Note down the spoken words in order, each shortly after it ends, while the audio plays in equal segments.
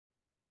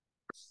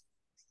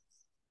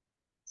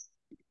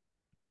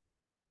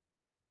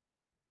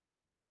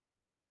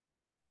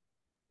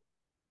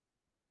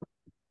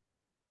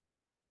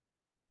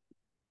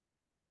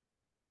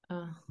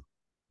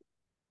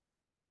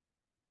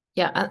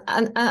Yeah,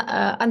 and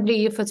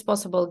Andrei, if it's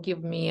possible,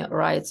 give me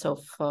rights of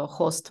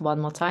host one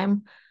more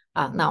time.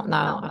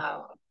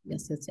 Now.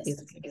 Yes, it's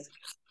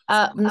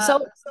so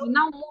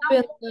now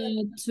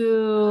moving to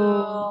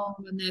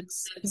the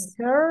next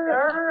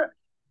speaker.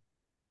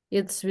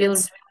 It will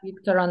be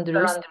Victor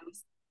Andrus.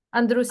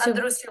 Andrus,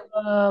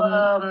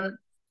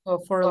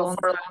 for a long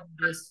time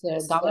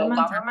with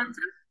government.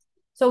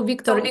 So,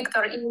 Victor,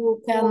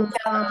 you can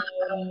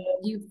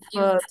give to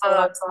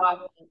us an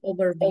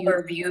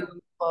overview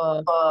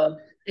of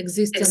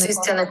existing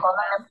economic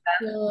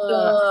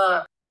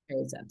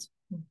that.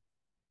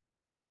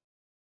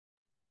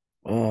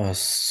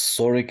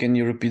 Sorry, can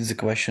you repeat the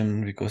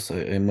question because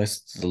I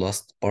missed the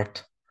last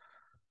part?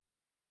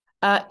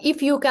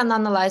 If you can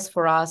analyze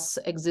for us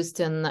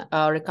existing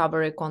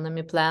recovery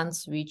economy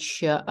plans,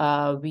 which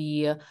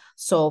we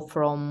saw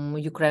from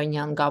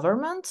Ukrainian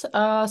government.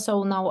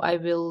 So now I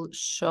will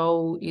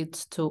show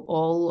it to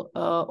all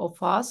of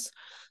us.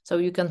 So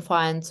you can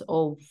find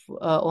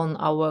on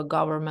our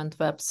government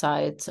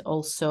website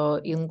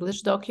also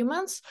English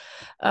documents.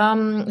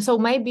 So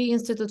maybe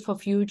Institute for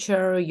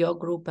Future, your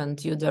group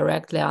and you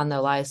directly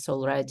analyzed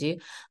already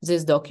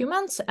these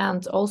documents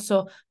and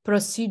also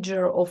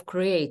procedure of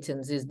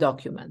creating these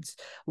documents.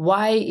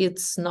 Why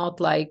it's not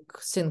like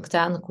think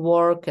tank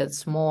work,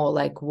 it's more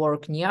like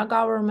work near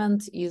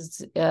government.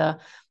 Is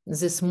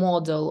this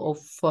model of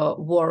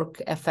work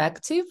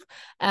effective?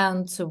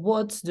 And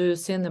what do you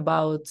think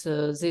about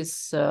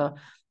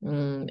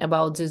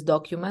these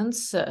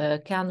documents?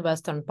 Can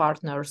Western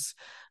partners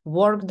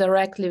work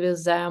directly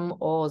with them,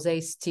 or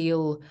they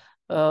still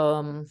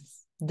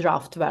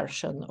draft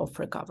version of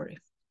recovery?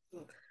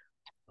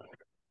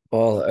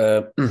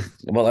 Well,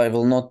 well, I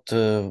will not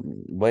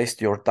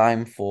waste your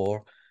time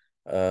for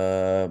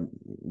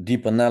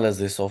deep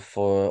analysis of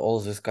all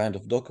this kind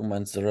of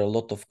documents. There are a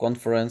lot of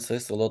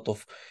conferences, a lot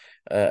of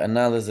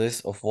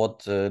analysis of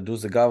what do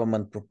the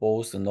government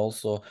propose, and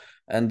also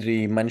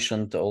Andriy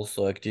mentioned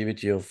also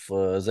activity of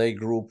their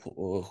group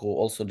who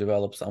also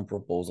developed some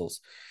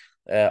proposals.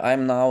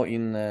 I'm now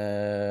in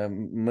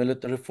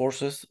military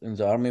forces in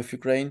the army of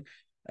Ukraine.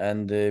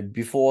 And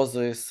before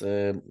this,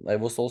 I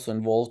was also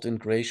involved in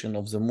creation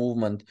of the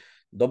movement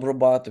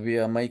Dobrobat. We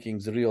are making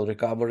the real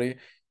recovery.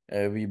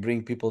 We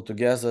bring people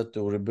together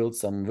to rebuild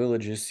some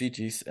villages,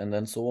 cities, and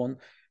then so on.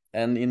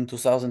 And in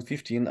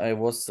 2015, I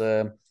was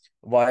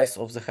vice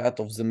of the head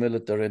of the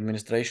military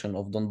administration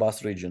of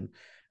Donbas region.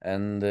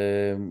 And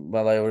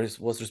well, I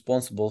was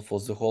responsible for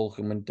the whole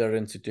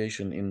humanitarian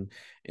situation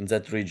in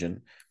that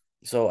region.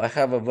 So I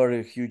have a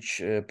very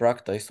huge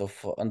practice of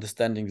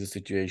understanding the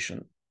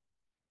situation.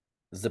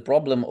 The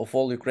problem of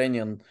all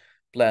Ukrainian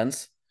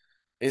plans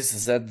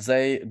is that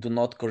they do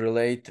not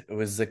correlate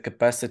with the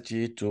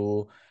capacity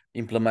to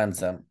implement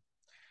them.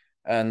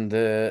 And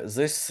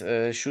this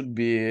should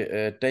be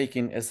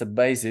taken as a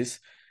basis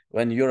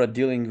when you're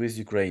dealing with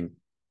Ukraine.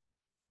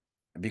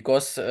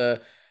 Because,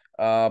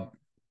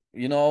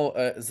 you know,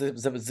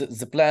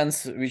 the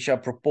plans which are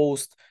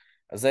proposed,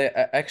 they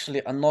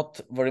actually are not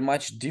very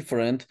much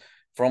different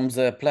from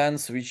the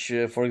plans which,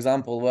 for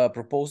example, were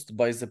proposed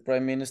by the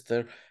Prime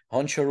Minister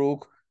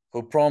Honcharuk,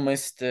 who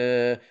promised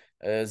the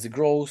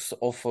growth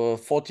of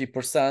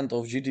 40%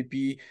 of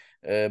GDP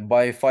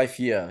by 5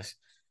 years.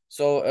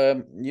 So,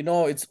 you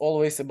know, it's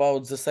always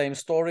about the same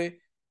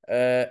story.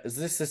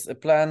 This is a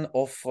plan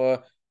of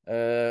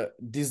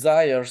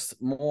desires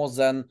more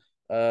than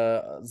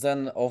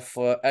of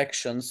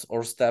actions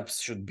or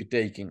steps should be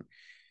taken.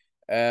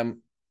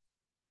 I'm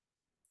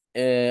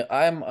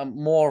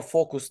more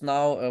focused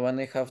now when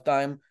I have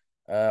time.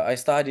 I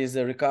study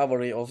the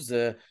recovery of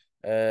the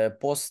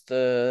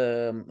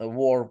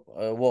post-war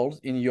world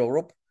in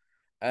Europe,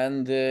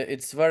 and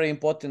it's very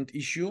important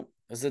issue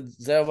that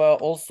there were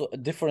also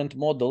different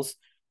models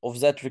of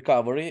that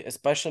recovery,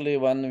 especially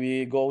when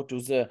we go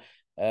to the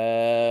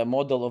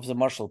model of the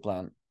Marshall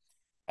Plan.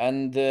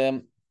 And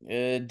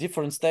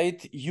different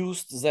states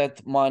used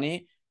that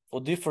money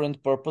for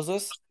different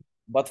purposes,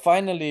 but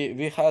finally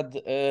we had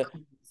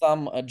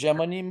some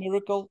Germany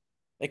miracle,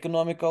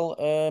 economical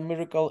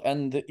miracle,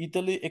 and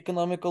Italy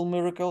economical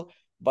miracle.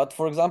 But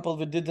for example,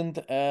 we didn't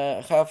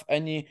have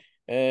any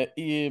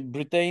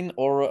Britain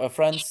or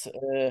France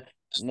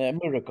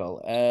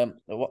miracle.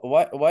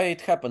 Why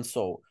it happened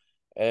so?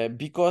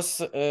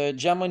 Because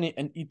Germany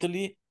and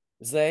Italy,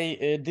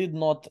 they did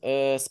not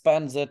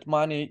spend that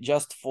money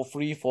just for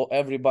free for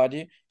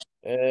everybody.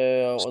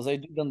 They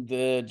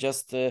didn't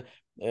just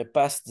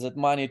pass that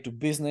money to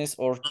business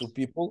or to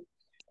people.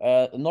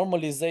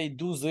 Normally, they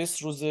do this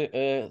through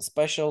the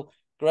special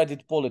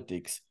credit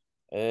politics.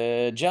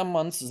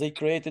 Germans, they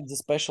created the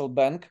special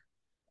bank,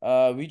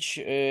 which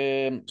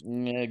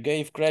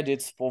gave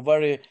credits for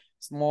very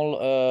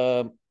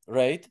small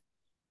rate.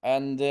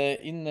 And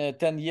in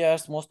 10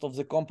 years, most of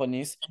the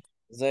companies,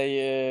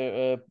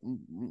 they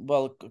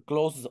well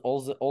closed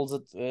all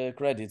the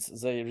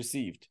credits they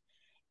received,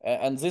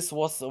 and this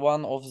was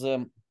one of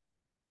the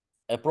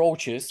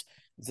approaches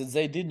that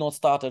they did not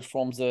started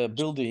from the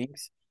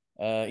buildings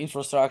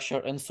infrastructure,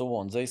 and so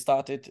on. They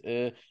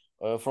started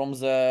from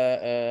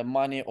the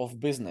money of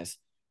business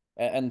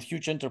and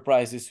huge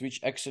enterprises,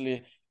 which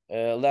actually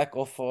lack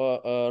of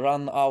were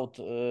run out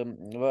of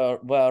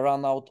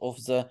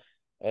the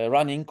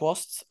running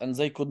costs, and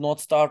they could not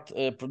start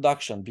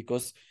production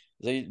because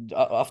they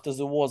after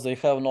the war they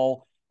have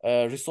no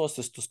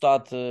resources to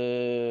start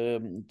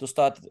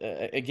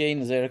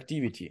again their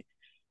activity.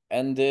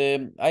 And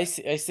I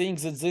think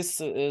that this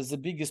the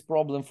biggest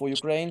problem for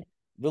Ukraine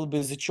will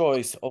be the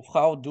choice of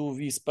how do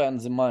we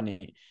spend the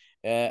money,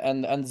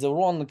 and the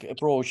wrong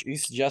approach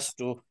is just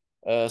to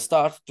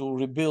start to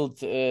rebuild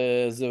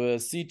the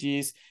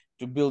cities,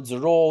 to build the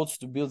roads,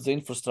 to build the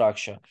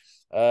infrastructure.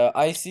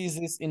 I see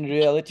this in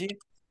reality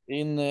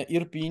in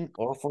Irpin,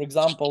 or for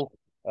example,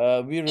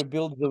 we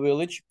rebuilt the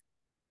village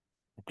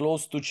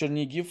close to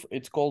Chernigiv.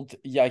 It's called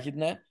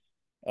Yagidne.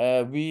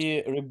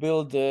 We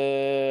rebuilt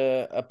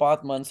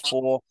apartments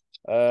for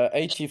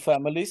 80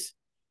 families,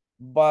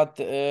 but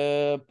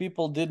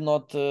people did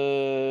not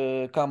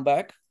come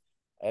back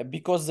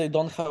because they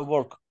don't have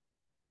work.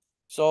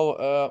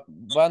 So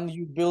when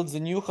you build the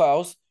new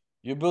house,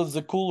 you build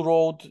the cool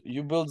road,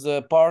 you build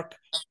the park,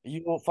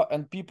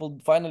 and people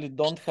finally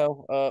don't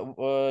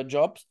have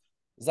jobs,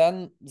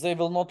 then they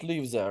will not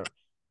live there.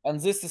 And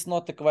this is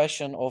not a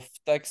question of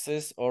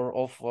taxes or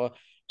of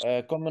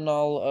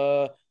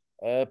communal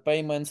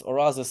payments or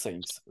other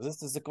things.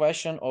 This is a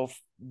question of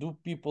do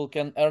people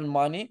can earn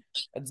money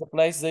at the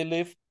place they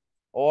live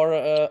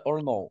or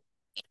no.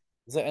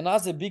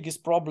 Another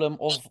biggest problem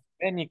of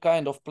any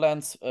kind of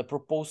plans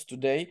proposed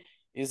today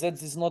is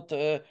that it's not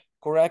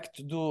correct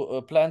to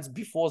do plans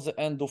before the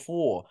end of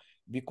war,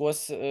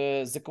 because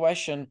the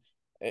question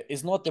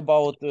is not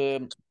about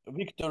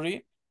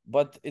victory,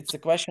 but it's a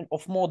question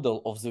of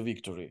model of the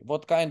victory.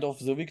 What kind of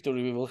the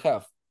victory we will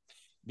have?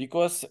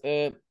 Because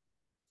you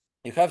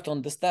have to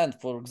understand,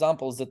 for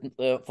example, that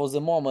for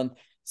the moment,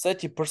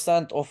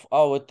 30% of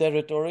our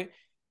territory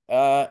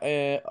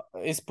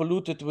is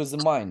polluted with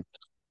the mine.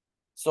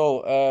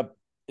 So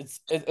it's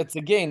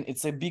again,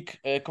 it's a big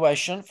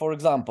question. For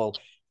example,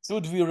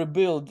 should we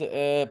rebuild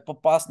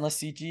Popasna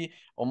city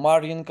or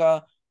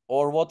Mariinka,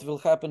 or what will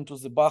happen to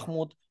the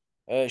Bakhmut?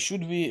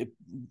 Should we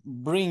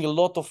bring a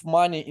lot of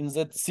money in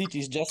that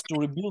cities just to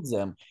rebuild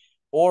them?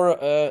 Or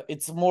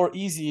it's more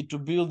easy to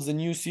build the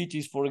new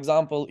cities, for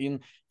example, in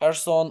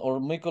Kherson or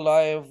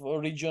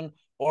Mykolaiv region,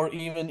 or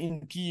even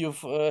in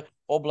Kiev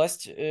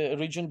Oblast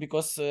region,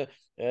 because the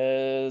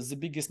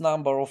biggest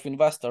number of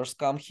investors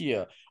come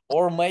here.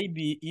 Or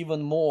maybe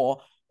even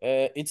more,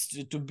 it's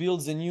to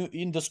build the new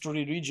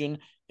industry region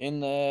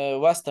in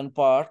western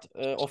part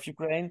of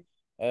Ukraine,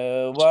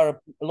 where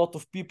a lot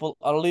of people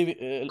are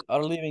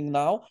living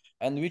now,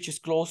 and which is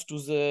close to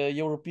the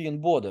European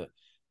border.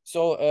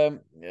 So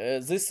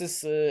this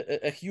is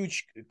a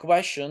huge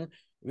question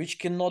which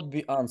cannot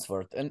be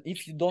answered. And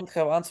if you don't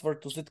have answer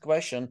to that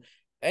question,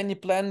 any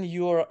plan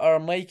you are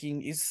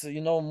making is,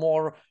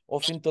 more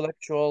of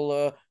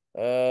intellectual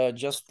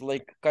just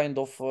like kind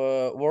of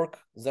work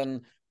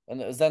than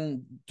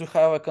to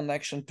have a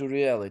connection to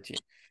reality.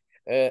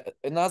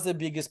 Another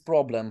biggest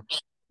problem,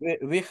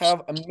 we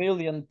have 1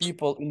 million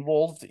people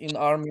involved in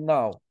army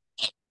now.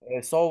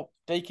 So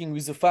taking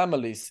with the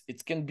families,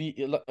 it can be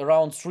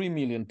around 3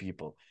 million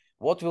people.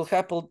 What will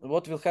happen?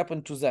 What will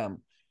happen to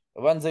them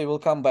when they will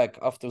come back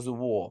after the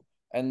war?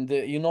 And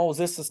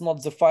this is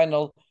not the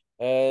final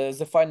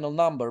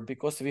number,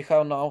 because we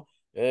have now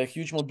a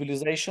huge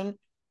mobilization,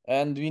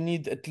 and we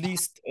need at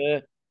least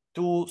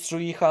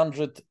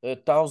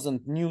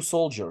 200,000-300,000 new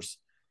soldiers.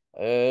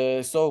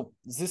 So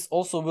this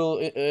also will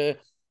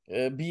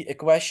be a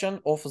question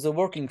of the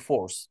working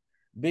force,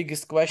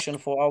 biggest question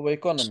for our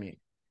economy.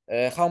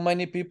 How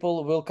many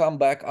people will come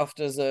back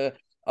after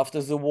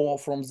the war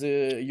from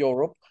the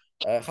Europe?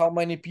 How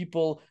many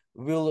people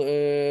will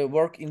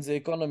work in the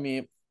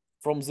economy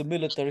from the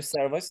military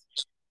service?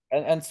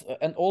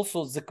 And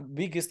also the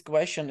biggest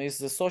question is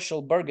the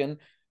social burden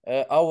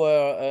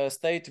our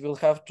state will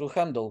have to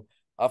handle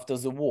after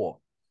the war.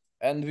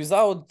 And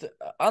without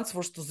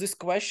answers to this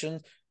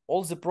question,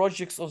 all the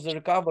projects of the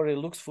recovery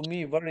looks for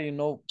me very, in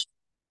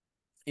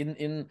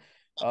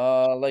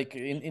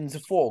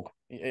the fog.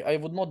 I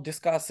would not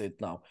discuss it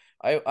now.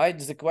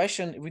 The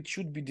question which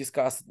should be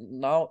discussed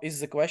now is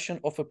the question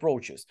of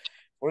approaches.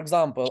 For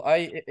example,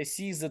 I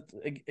see that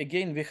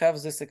again we have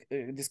this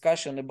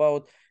discussion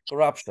about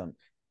corruption.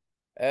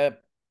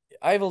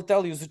 I will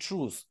tell you the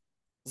truth.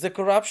 The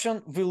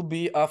corruption will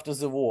be after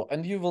the war,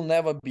 and you will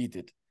never beat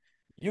it.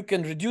 You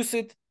can reduce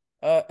it,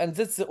 and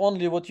that's the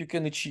only what you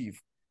can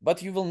achieve.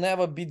 But you will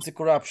never beat the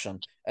corruption,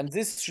 and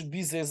this should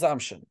be the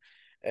assumption.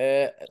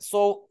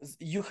 So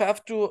you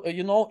have to,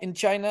 in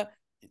China,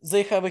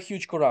 they have a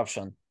huge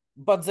corruption,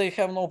 but they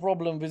have no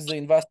problem with the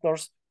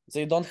investors.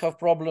 They don't have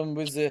problem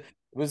with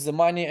the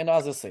money and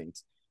other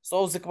things.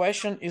 So the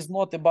question is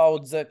not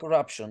about the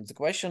corruption. The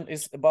question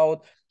is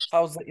about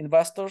how the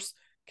investors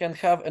can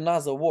have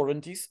another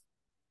warranties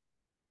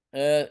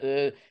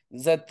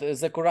that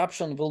the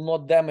corruption will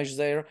not damage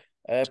their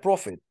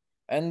profit.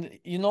 And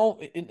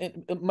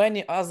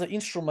many other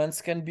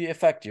instruments can be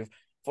effective.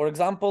 For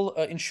example,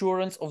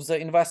 insurance of the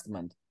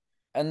investment.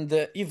 And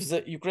if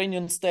the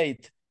Ukrainian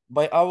state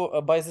by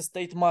the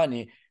state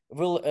money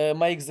will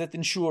make that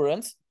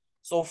insurance,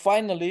 so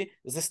finally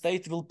the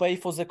state will pay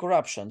for the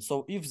corruption.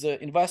 So if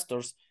the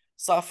investors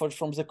suffered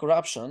from the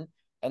corruption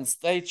and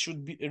state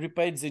should be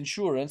repaid the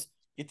insurance,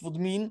 it would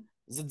mean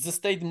that the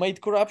state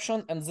made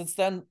corruption and that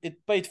then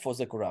it paid for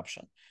the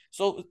corruption.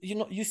 So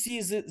you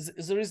see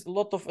there is a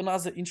lot of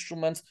another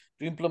instruments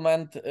to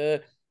implement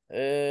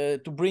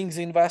to bring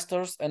the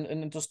investors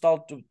and to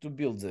start to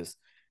build this.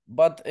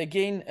 But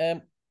again,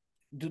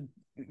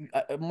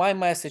 my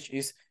message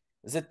is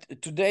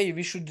that today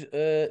we should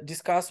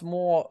discuss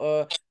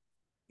more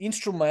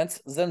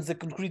instruments than the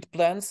concrete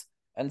plans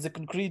and the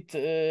concrete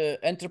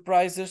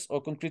enterprises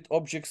or concrete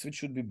objects which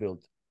should be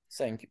built.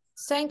 Thank you.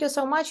 Thank you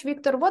so much,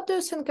 Victor. What do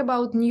you think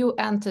about new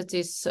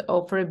entities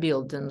of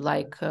rebuilding?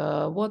 Like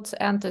what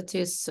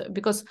entities,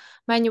 because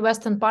many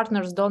Western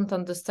partners don't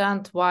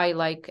understand why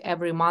like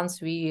every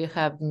month we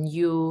have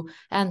new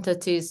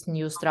entities,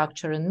 new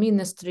structure in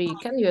ministry.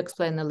 Can you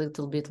explain a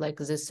little bit like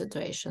this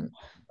situation?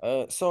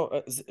 When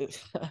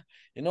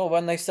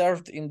I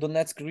served in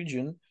Donetsk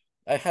region,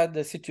 I had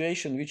a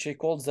situation which I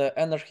called the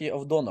anarchy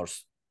of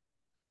donors.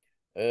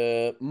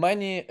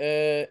 Many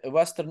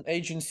Western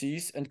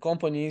agencies and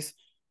companies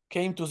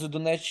came to the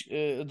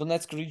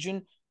Donetsk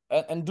region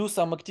and do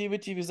some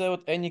activity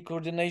without any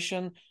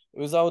coordination,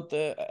 without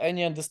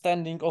any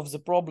understanding of the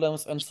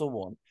problems and so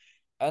on.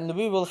 And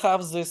we will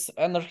have this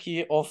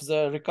anarchy of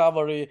the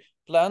recovery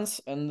plans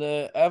and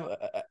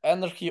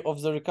anarchy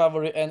of the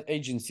recovery and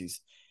agencies.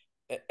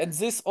 And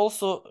this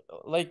also,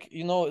 like,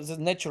 the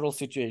natural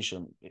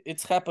situation.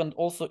 It's happened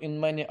also in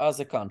many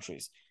other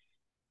countries.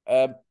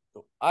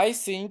 I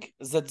think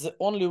that the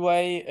only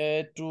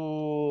way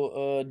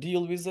to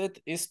deal with it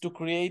is to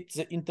create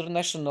the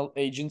international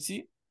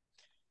agency,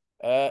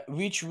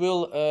 which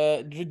will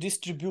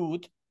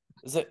redistribute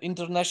the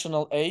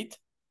international aid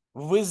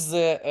with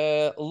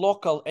the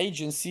local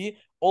agency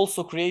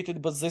also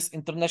created by this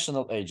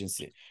international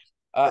agency.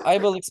 I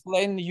will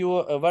explain you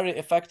a very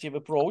effective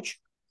approach.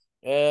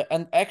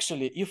 And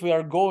actually, if we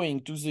are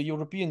going to the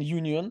European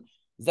Union,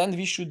 then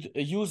we should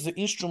use the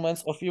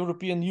instruments of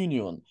European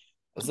Union.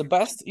 The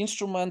best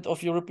instrument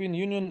of European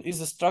Union is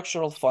the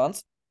structural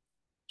funds,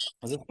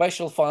 the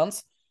special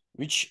funds,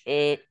 which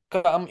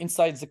come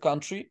inside the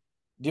country,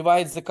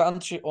 divide the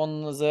country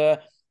on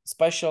the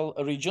special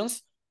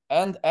regions,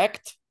 and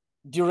act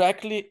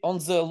directly on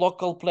the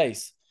local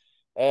place.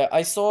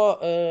 I saw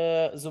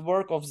the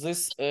work of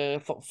this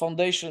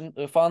foundation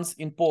funds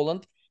in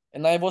Poland,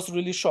 and I was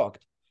really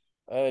shocked.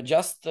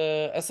 Just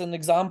as an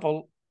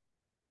example,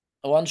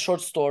 one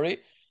short story.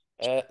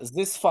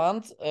 This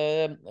fund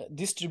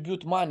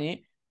distribute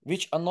money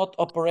which are not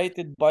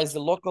operated by the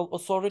local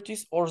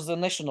authorities or the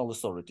national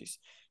authorities.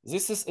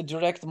 This is a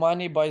direct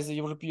money by the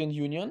European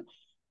Union,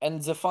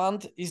 and the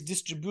fund is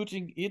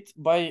distributing it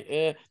by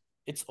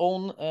its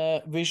own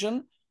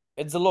vision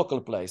at the local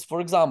place. For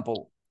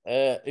example,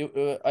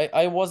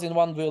 I was in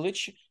one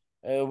village,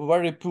 a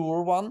very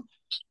poor one,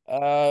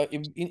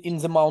 in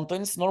the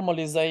mountains.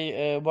 Normally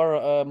they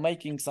were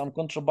making some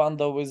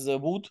contrabando with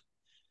wood,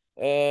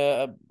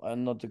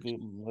 and not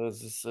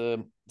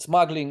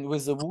smuggling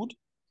with the wood,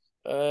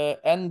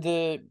 and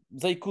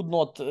they could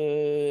not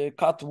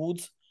cut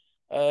wood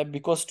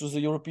because to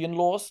the European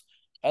laws,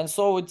 and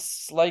so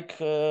it's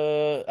like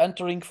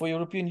entering for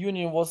European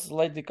Union was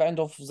like the kind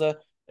of the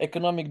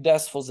economic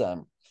death for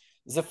them.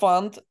 The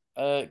fund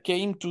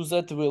came to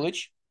that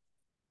village,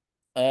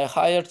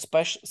 hired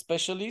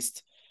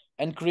specialists,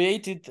 and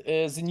created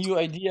the new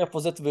idea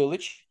for that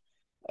village.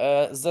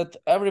 That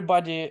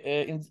everybody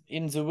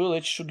in the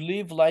village should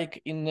live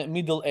like in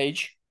middle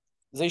age.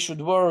 They should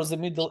wear the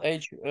middle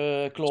age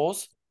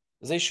clothes.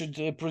 They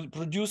should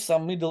produce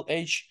some middle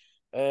age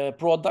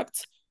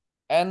products.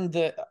 And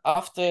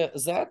after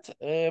that,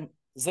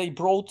 they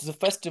brought the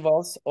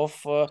festivals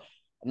of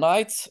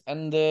nights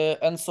and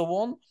so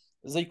on.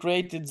 They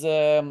created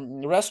the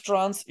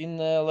restaurants in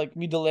like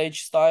middle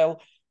age style,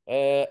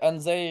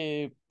 and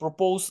they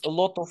propose a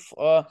lot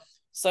of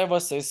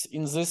services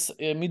in this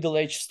middle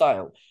age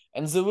style,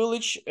 and the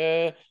village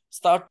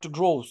start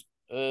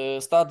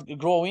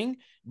growing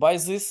by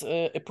this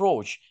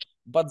approach.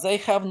 But they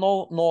have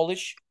no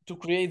knowledge to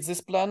create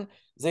this plan.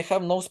 They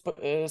have no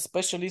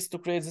specialists to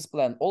create this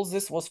plan. All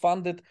this was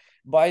funded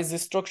by the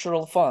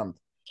structural fund.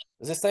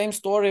 The same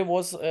story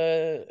was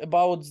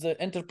about the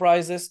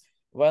enterprises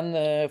when,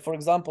 for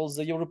example,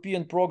 the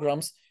European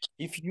programs,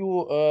 if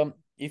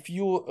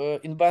you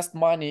invest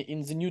money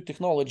in the new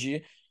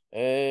technology,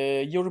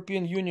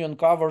 European Union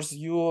covers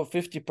you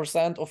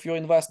 50% of your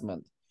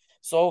investment.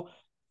 So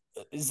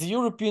the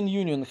European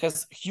Union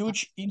has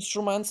huge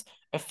instruments,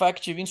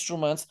 effective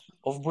instruments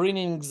of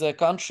bringing the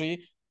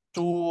country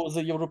to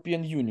the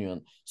European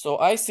Union. So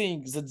I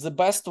think that the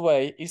best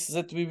way is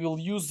that we will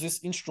use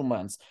these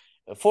instruments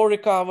for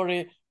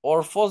recovery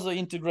or for the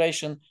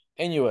integration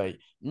anyway,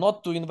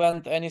 not to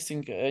invent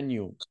anything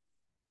new.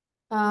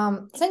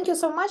 Thank you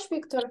so much,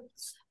 Victor.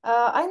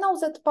 I know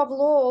that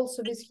Pavlo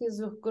also with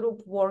his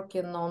group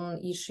working on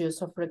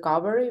issues of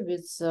recovery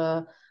with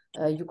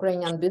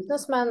Ukrainian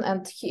businessmen,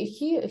 and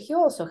he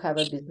also have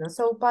a business.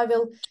 So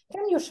Pavel,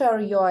 can you share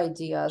your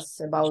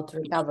ideas about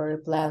recovery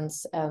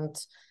plans and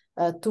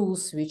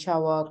tools which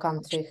our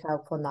country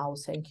have for now?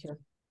 Thank you.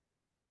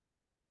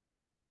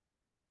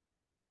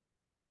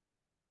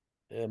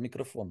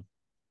 Microphone.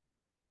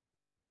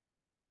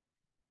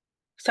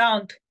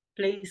 Sound,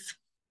 please.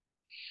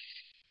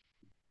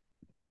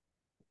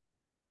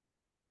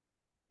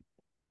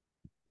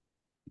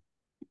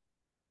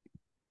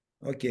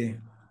 Okay.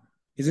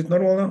 Is it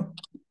normal now?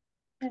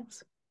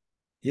 Yes.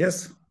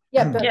 Yes?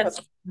 Yeah, perfect.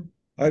 Yes.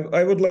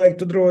 I would like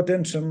to draw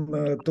attention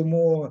to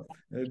more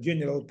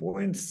general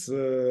points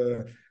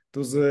to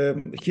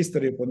the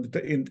history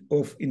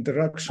of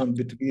interaction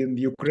between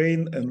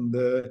Ukraine and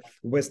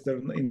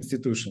Western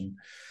institution.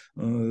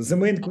 The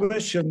main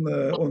question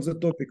on the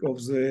topic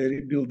of the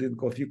rebuilding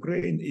of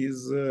Ukraine is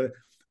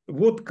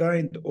what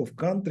kind of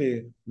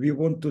country we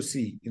want to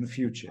see in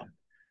future.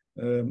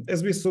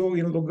 As we saw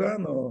in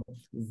Lugano,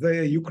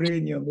 the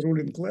Ukrainian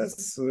ruling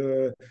class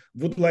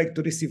would like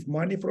to receive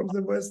money from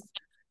the West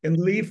and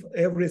leave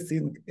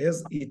everything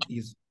as it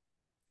is.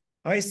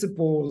 I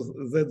suppose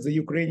that the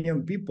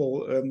Ukrainian people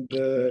and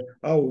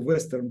our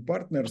Western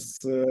partners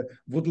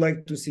would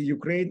like to see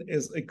Ukraine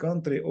as a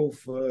country of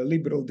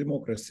liberal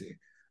democracy,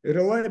 a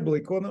reliable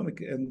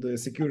economic and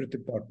security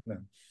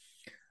partner.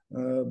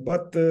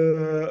 But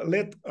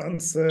let's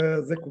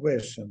answer the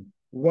question,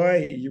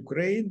 why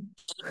Ukraine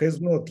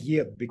has not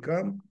yet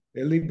become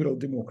a liberal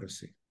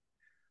democracy?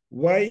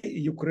 Why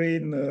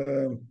Ukraine,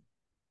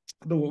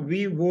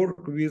 we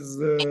work with,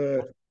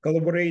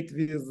 collaborate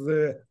with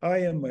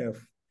IMF,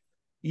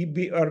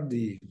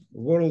 EBRD,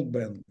 World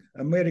Bank,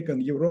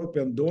 American,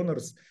 European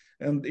donors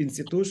and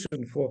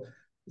institutions for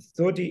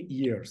 30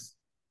 years.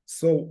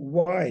 So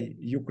why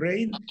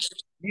Ukraine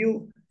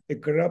still a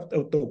corrupt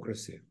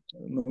autocracy?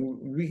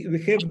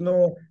 We have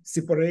no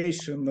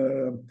separation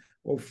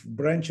of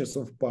branches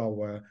of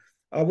power.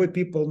 Our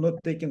people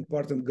not taking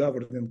part in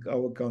governing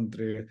our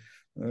country.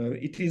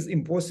 It is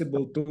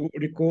impossible to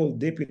recall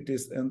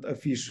deputies and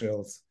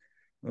officials.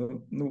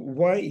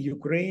 Why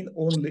Ukraine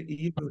only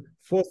is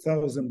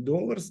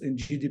 $4,000 in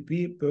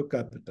GDP per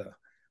capita?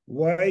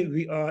 Why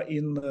we are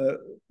in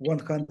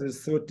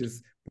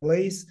 130th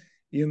place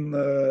in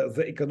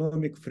the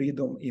Economic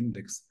Freedom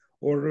Index,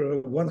 or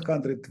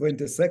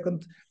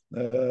 122nd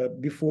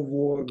before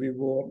war we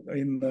were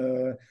in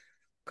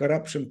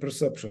Corruption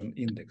Perception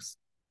Index.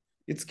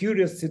 It's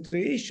curious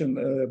situation.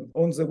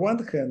 On the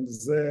one hand,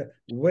 the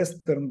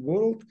Western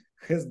world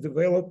has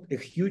developed a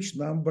huge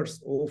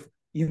numbers of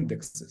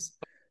indexes,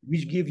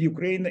 which give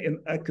Ukraine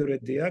an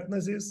accurate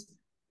diagnosis,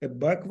 a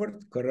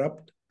backward,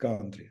 corrupt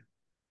country.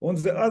 On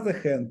the other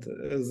hand,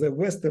 the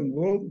Western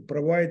world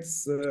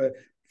provides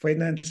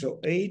financial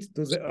aid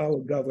to our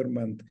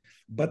government,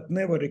 but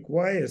never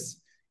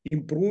requires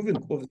improving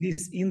of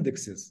these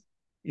indexes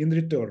in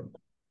return.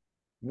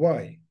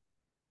 Why?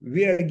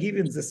 We are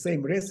given the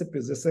same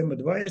recipes, the same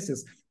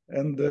advices,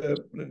 and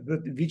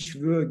which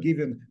were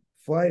given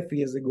 5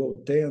 years ago,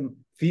 10,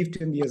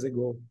 15 years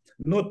ago,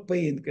 not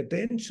paying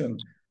attention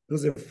to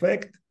the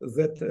fact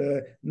that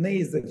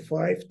neither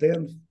 5,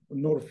 10,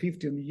 nor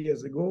 15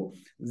 years ago,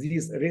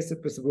 these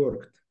recipes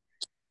worked.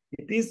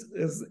 It is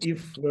as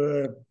if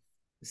a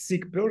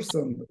sick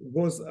person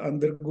was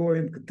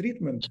undergoing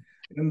treatment,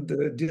 and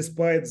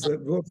despite the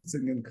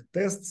worsening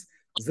tests,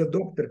 the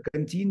doctor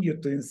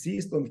continued to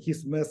insist on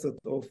his method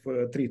of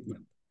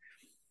treatment.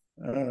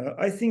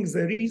 I think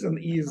the reason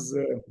is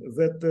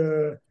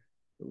that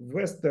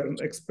Western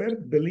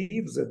experts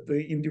believe that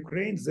in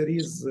Ukraine there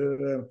is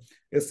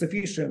a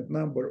sufficient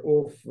number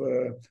of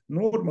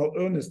normal,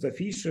 honest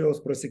officials,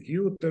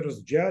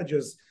 prosecutors,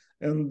 judges,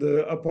 and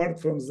apart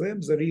from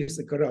them, there is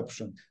a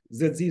corruption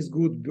that these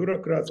good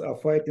bureaucrats are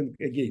fighting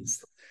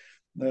against.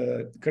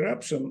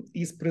 Corruption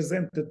is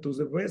presented to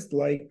the West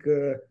like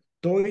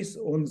toys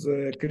on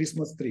the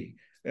Christmas tree.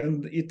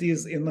 And it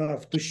is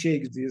enough to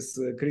shake this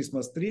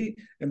Christmas tree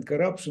and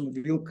corruption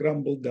will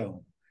crumble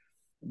down.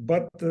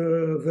 But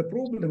the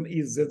problem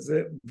is that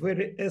the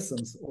very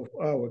essence of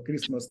our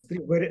Christmas tree,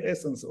 very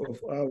essence of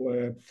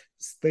our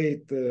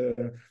state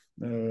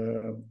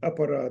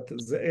apparat,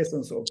 the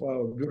essence of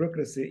our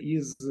bureaucracy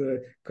is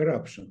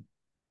corruption.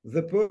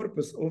 The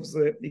purpose of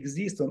the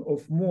existence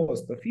of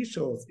most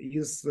officials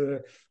is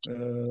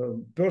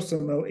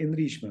personal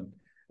enrichment.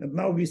 And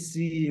now we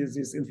see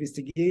this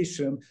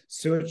investigation,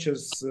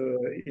 searches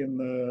in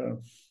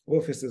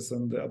offices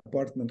and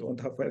apartment on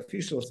top of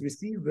officials. We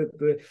see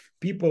that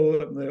people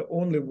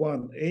only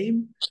one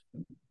aim,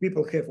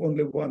 people have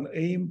only one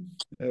aim,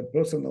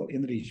 personal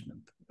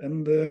enrichment.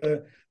 And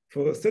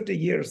for 30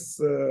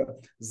 years,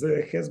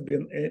 there has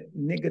been a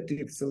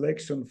negative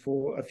selection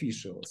for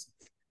officials.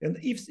 And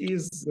if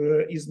this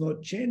is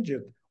not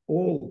changed,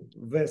 all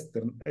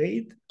Western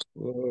aid,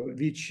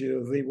 which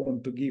they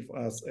want to give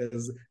us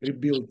as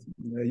rebuild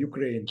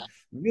Ukraine,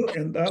 will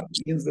end up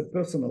in the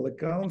personal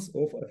accounts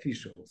of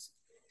officials.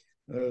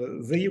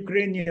 The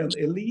Ukrainian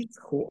elites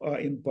who are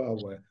in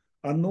power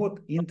are not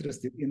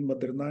interested in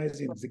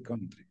modernizing the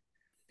country.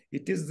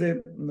 It is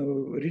the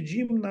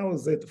regime now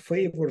that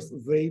favors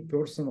their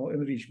personal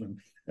enrichment.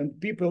 And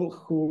people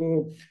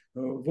who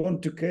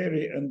want to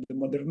carry and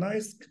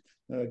modernize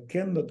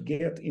cannot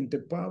get into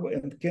power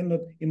and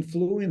cannot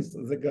influence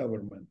the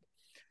government.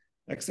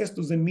 Access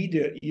to the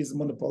media is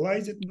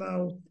monopolized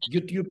now.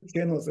 YouTube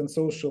channels and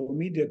social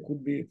media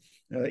could be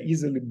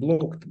easily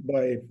blocked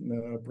by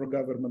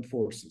pro-government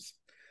forces.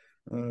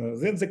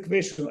 Then the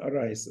question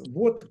arises,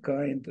 what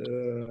kind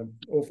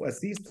of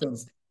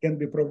assistance can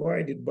be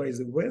provided by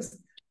the West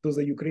to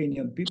the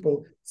Ukrainian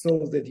people so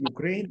that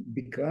Ukraine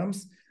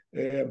becomes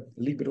a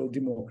liberal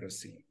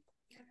democracy?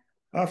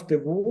 After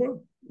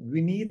war, we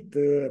need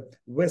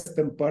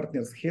Western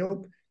partners'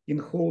 help in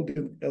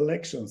holding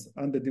elections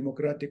under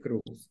democratic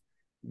rules,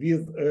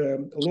 with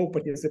low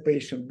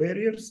participation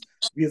barriers,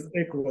 with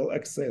equal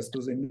access to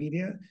the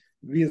media,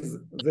 with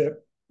the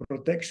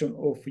protection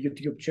of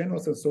YouTube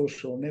channels and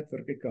social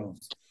network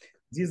accounts.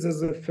 This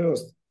is the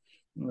first,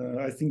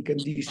 I think,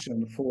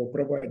 condition for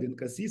providing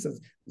assistance,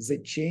 the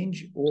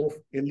change of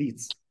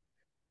elites.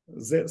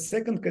 The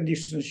second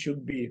condition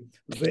should be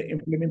the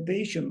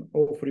implementation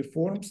of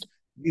reforms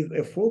with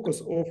a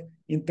focus of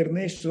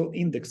international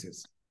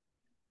indexes.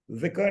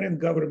 The current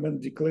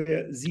government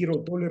declares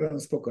zero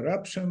tolerance for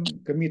corruption,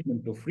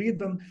 commitment to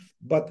freedom,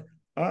 but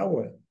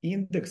our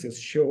indexes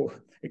show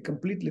a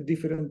completely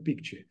different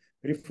picture.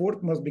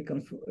 Reforms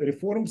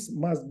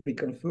must be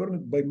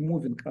confirmed by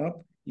moving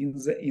up in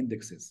the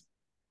indexes.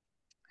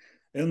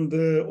 And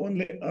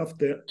only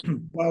after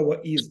power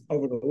is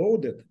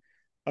overloaded,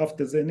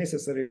 after the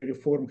necessary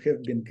reform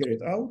have been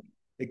carried out,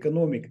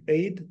 economic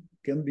aid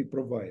can be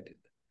provided.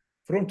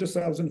 From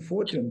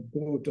 2014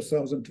 to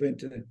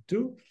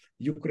 2022,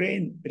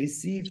 Ukraine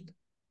received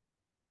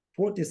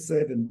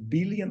 $47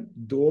 billion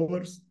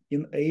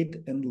in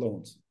aid and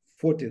loans.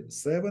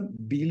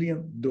 $47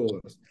 billion.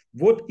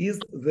 What is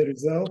the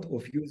result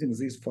of using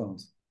these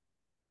funds?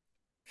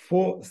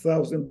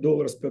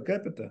 $4,000 per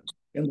capita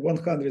and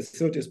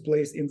 130th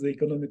place in the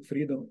Economic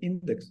Freedom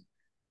Index.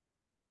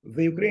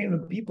 The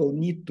Ukrainian people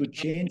need to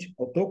change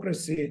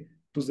autocracy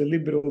to the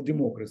liberal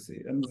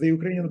democracy, and the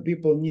Ukrainian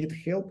people need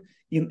help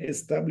in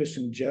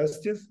establishing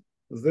justice,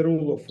 the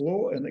rule of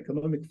law, and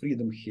economic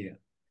freedom here.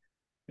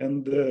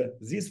 And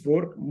this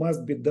work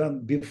must be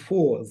done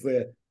before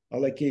the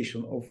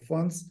allocation of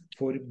funds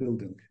for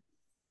rebuilding.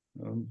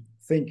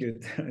 Thank you.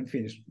 I'm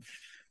finished.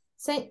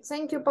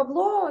 Thank you,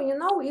 Pablo. You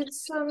know,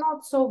 it's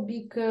not so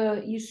big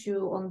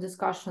issue on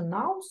discussion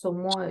now, so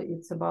more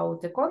it's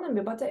about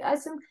economy, but I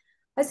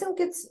think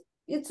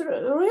it's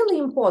really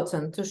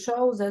important to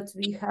show that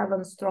we have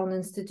a strong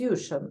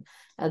institution,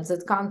 and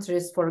that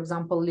countries, for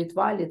example,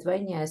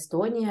 Lithuania,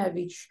 Estonia,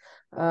 which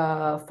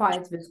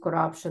fight with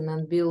corruption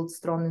and build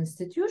strong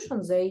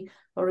institutions, they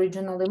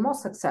originally more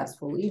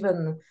successful,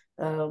 even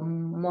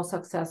more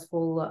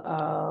successful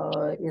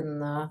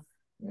in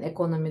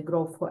economic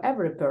growth for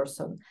every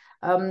person.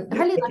 Halina,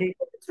 can you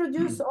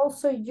introduce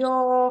also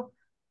your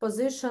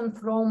position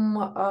from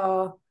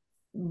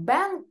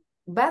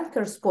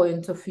banker's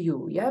point of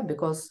view, yeah,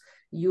 because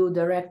you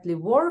directly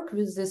work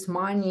with this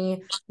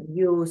money.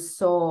 You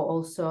saw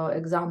also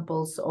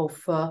examples of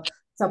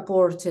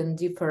supporting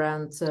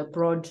different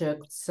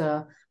projects,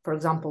 for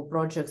example,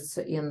 projects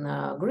in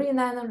green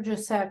energy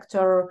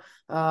sector,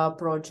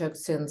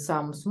 projects in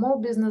some small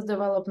business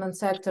development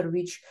sector,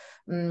 which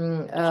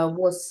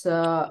was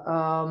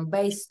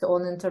based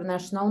on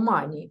international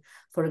money.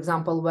 For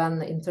example,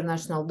 when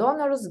international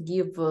donors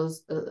give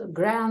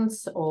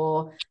grants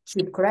or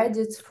cheap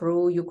credits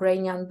through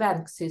Ukrainian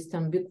bank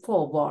system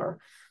before war.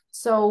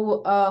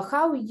 So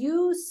how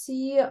you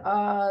see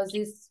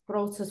this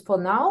process for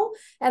now?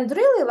 And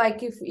really,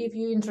 like, if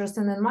you're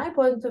interested in my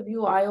point of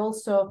view, I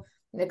also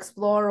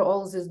explore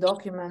all these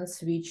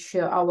documents which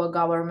our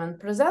government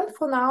present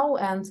for now,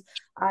 and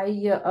I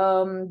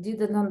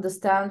didn't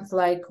understand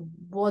like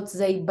what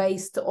they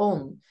based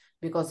on,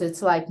 because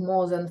it's like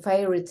more than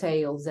fairy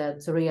tales,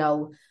 that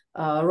real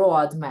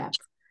roadmap.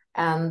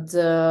 And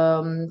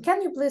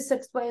can you please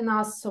explain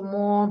us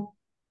more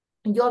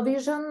your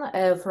vision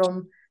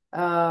from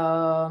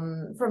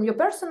your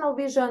personal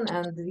vision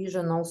and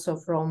vision also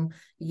from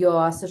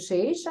your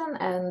association,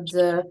 and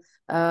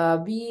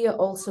we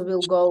also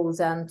will go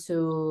then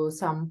to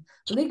some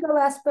legal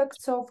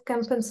aspects of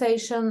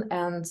compensation,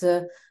 and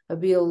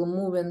we'll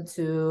move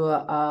into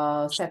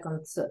a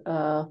second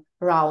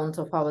round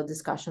of our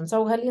discussion.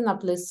 So Halina,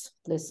 please.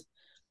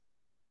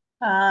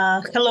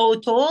 Hello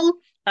to all.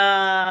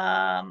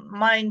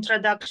 My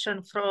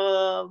introduction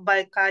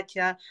by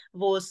Katya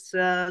was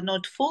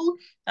not full.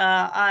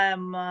 I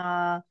am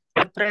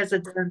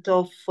president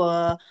of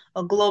a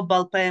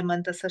Global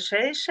Payment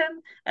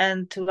Association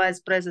and vice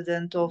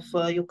president of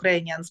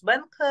Ukrainian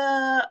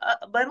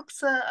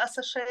Banks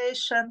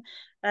Association,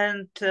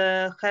 and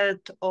head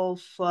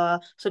of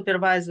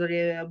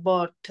supervisory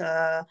board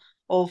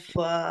of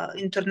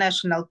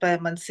International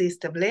Payment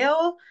System,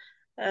 LEO.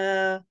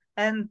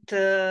 and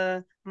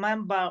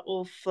member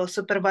of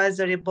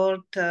supervisory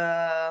board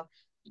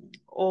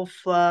of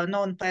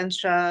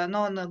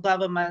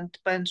non-government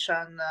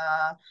pension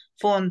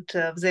fund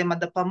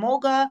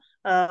Взаимодопомога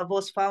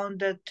was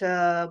founded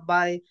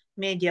by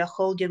media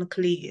holding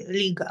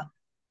Liga.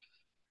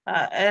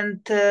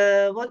 And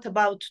what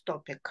about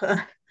topic?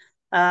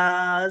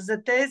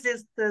 The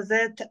thesis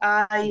that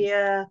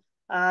I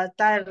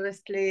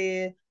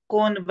tirelessly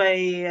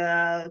convey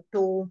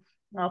to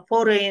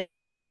foreign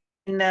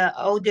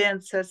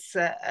audiences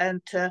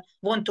and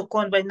want to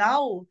convey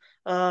now,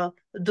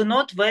 do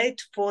not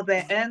wait for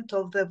the end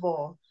of the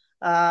war.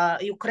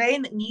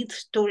 Ukraine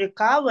needs to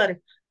recover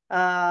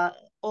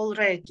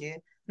already.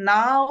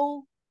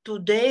 Now,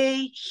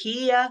 today,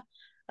 here,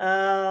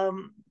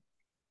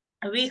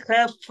 we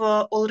have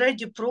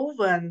already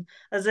proven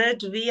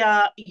that we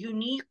are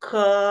unique,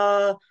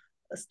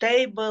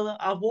 stable,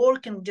 are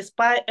working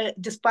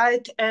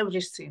despite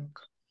everything.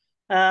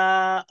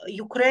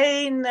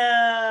 Ukraine,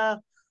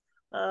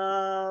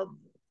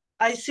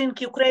 I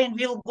think Ukraine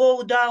will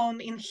go down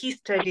in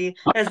history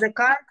as a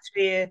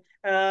country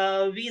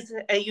with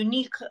a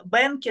unique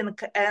banking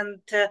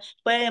and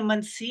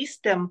payment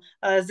system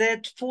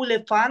that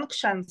fully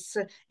functions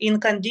in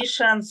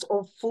conditions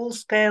of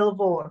full-scale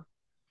war.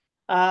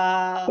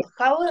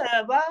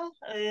 However,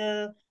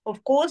 of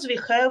course, we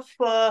have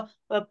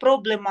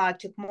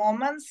problematic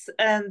moments,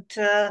 and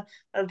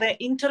the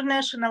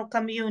international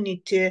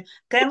community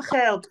can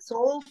help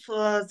solve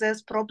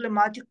these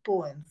problematic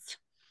points.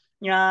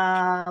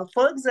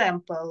 For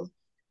example,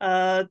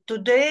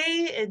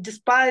 today,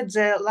 despite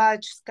the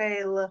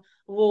large-scale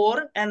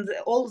war and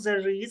all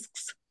the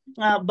risks,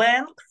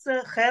 banks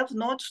have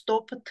not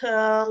stopped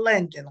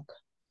lending.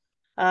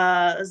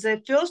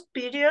 The first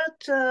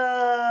period,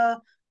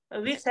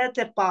 we had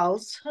a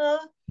pause.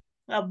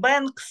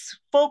 Banks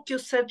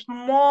focused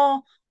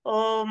more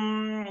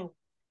on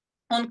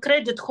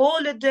credit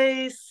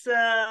holidays,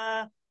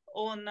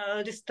 on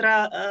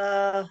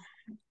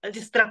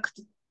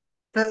restructuring.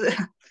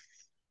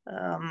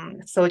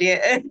 So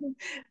it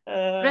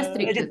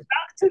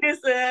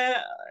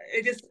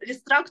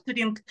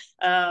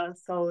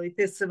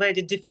is a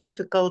very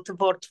difficult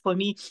word for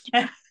me.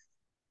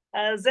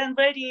 Then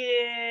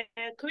very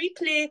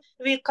quickly,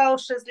 we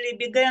cautiously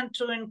began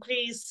to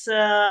increase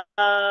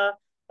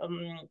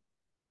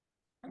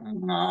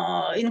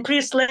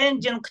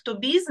lending to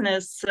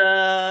business.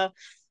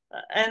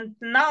 And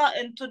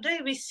today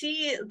we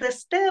see the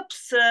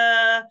steps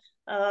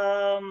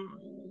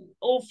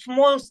of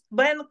most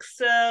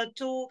banks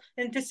to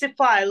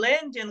intensify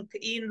lending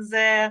in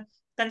the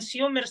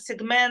consumer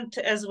segment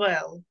as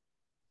well.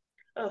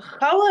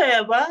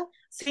 However,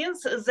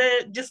 since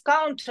the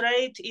discount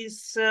rate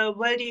is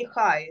very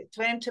high,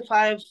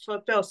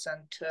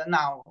 25%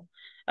 now,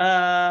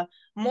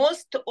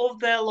 most of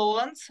the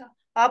loans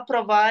are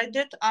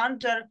provided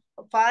under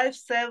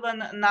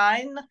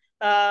 579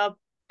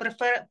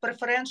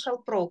 preferential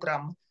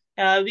program,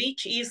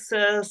 which is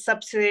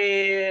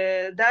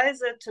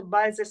subsidized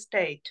by the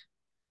state.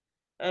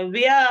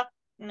 We are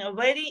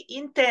very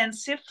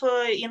intensive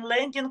in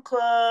lending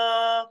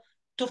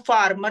to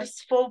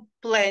farmers for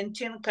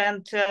planting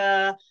and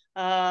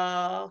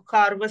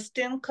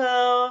harvesting.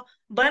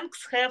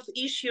 Banks have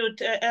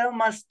issued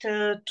almost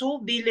 2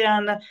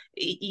 billion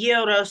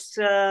euros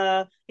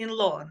in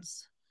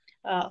loans.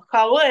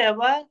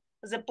 However,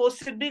 the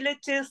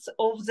possibilities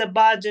of the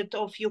budget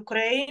of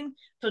Ukraine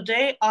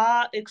today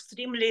are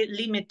extremely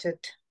limited.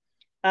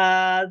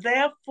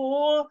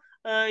 Therefore,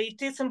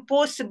 it is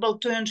impossible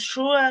to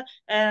ensure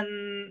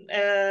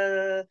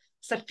a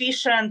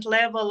sufficient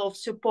level of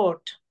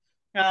support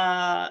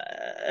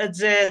at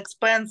the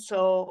expense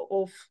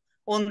of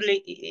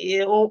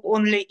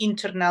only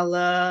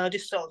internal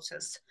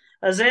resources.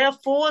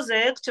 Therefore,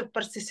 the active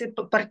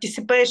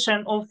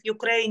participation of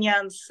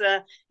Ukrainians'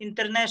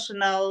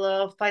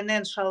 international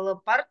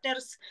financial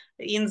partners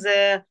in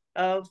the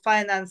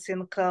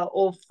financing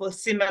of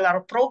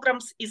similar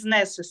programs is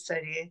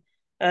necessary.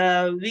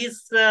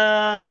 With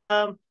the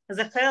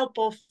help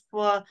of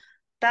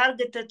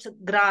targeted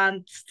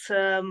grants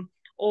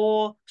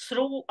or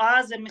through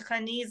other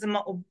mechanisms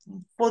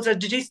for the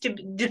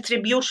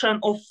distribution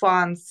of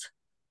funds.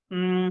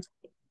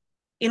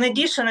 In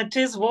addition, it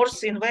is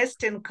worth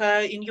investing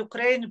in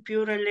Ukraine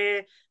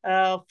purely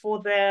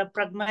for the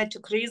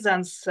pragmatic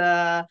reasons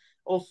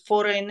of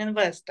foreign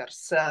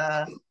investors.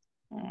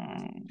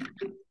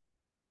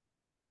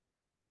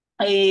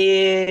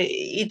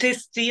 It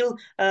is still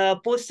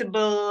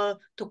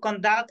possible to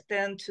conduct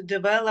and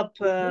develop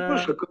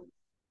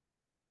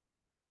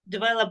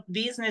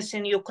business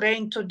in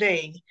Ukraine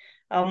today.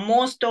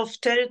 Most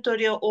of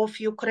territory of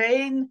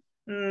Ukraine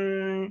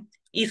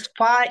is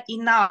far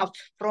enough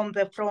from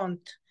the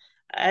front,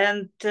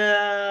 and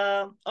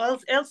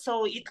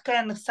also it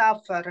can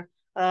suffer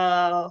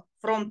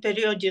from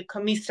periodic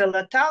missile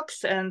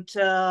attacks and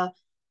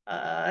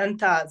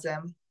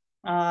other.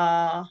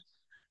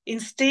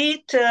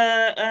 Instead,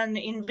 an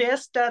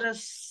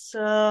investors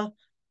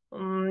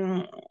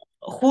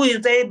who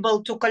is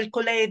able to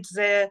calculate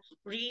the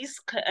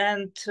risk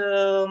and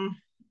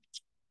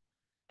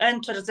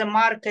enter the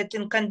market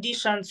in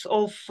conditions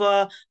of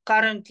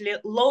currently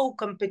low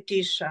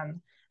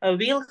competition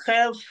will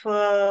have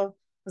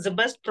the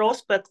best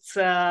prospects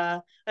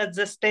at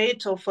the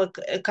state of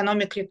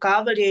economic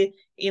recovery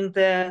in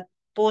the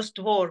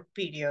post-war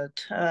period.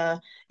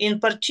 In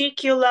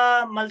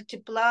particular,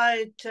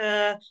 multiplied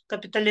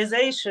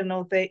capitalization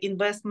of the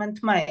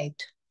investment made.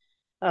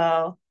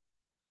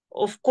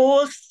 Of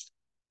course,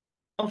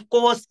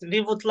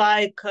 we would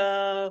like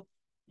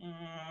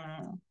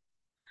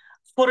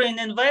foreign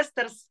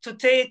investors to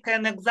take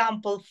an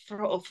example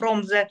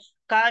from the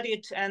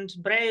courage and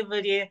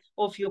bravery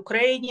of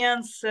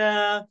Ukrainians,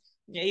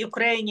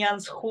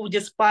 Ukrainians who,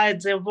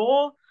 despite the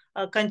war,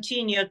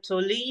 continue to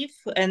live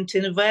and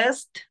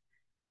invest.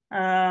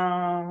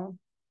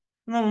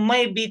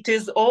 Maybe it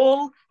is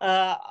all.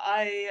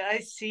 I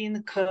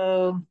think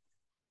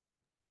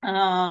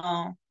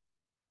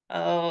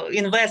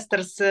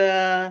investors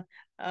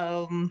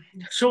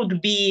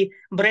should be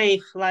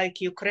brave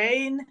like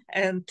Ukraine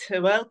and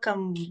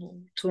welcome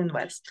to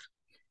invest.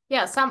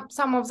 Yeah,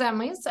 some of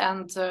them is,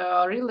 and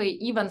really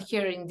even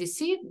here in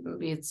DC,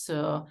 it's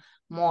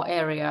more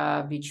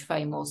area which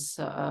famous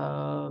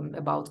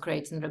about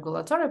creating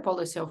regulatory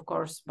policy, of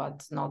course,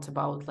 but not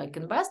about like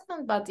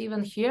investment. But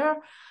even here,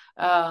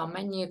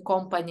 many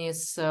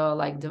companies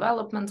like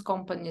development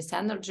companies,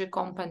 energy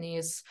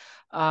companies,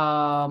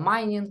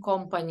 mining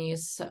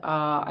companies,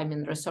 I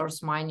mean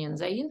resource mining,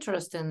 they're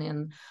interested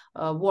in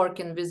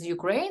working with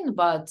Ukraine.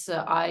 But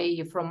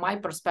from my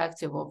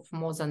perspective of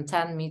more than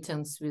 10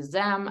 meetings with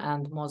them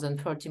and more than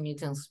 30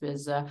 meetings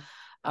with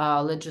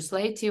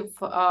legislative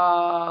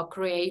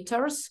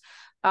creators,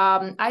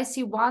 I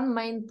see one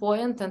main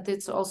point, and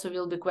it's also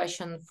will be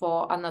question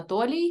for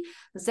Anatoly.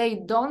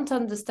 They don't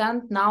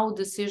understand now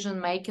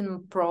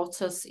decision-making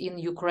process in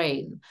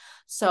Ukraine.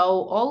 So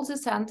all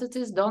these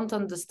entities don't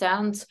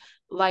understand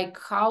like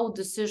how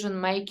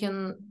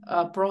decision-making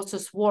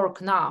process work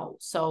now.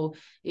 So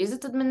is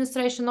it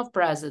administration of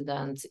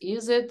president?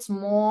 Is it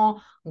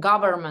more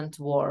government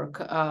work?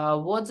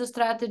 What's the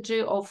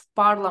strategy of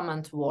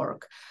parliament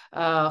work?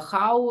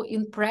 How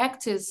in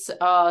practice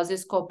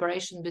this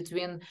cooperation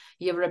between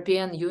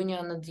European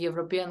Union and the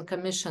European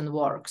Commission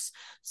works?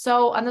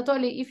 So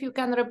Anatoly, if you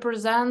can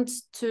represent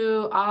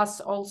to us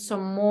also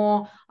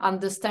more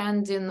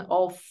understanding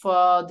of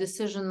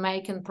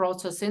decision-making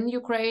process in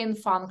Ukraine,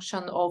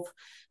 function of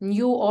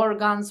new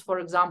organs, for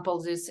example,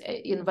 this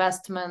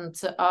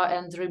investment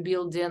and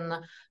rebuilding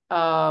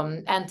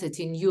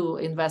entity, new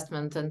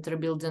investment and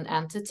rebuilding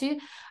entity,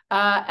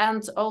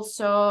 and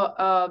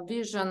also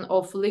vision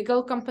of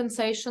legal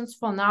compensations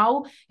for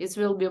now. It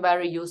will be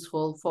very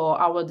useful for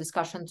our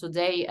discussion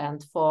today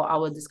and for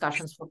our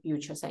discussions for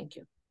future. Thank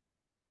you.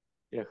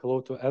 Yeah,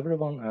 hello to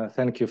everyone.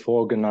 Thank you for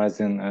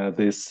organizing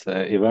this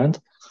event.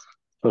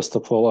 First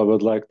of all, I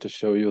would like to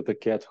show you the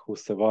cat who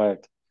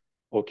survived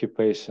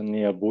occupation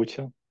near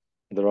Bucha.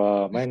 There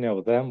are many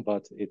of them,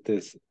 but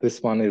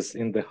this one is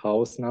in the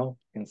house now,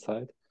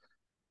 inside.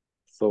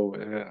 So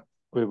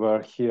we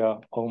were here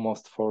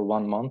almost for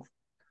 1 month.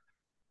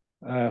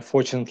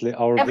 Fortunately,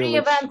 our every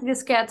village... event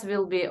with cat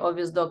will be, or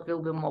with dog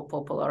will be more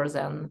popular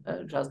than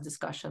just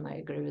discussion. I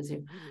agree with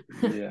you.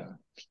 Yeah.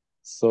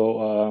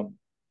 So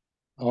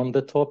on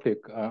the topic,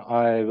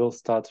 I will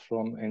start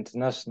from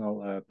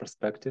international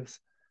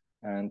perspectives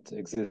and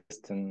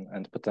existing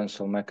and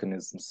potential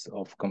mechanisms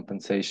of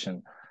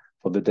compensation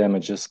for the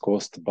damages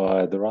caused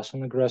by the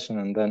Russian aggression,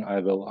 and then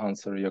I will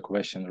answer your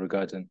question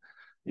regarding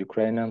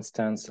Ukrainian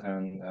stance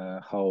and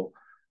how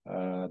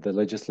the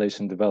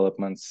legislation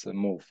developments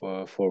move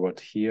forward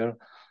here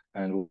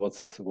and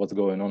what's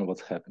going on,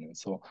 what's happening.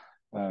 So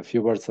a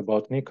few words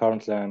about me.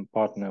 Currently, I'm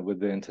partner with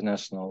the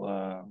international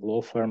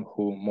law firm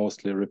who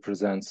mostly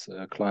represents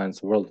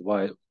clients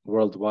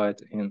worldwide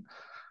in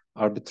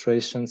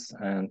arbitrations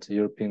and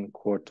European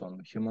Court on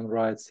Human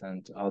Rights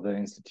and other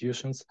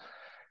institutions.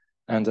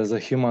 And as a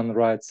human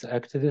rights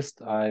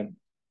activist, I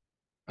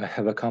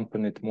have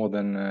accompanied more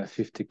than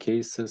 50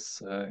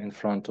 cases in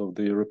front of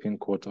the European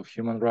Court of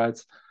Human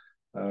Rights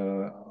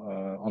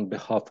on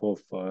behalf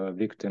of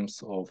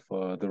victims of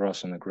the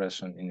Russian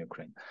aggression in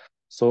Ukraine.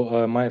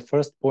 So my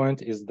first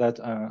point is that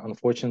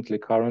unfortunately,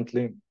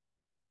 currently,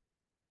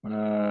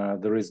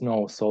 there is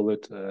no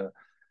solid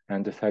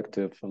and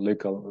effective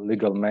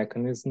legal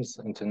mechanisms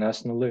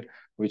internationally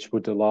which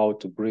would allow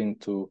to bring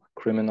to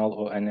criminal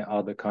or any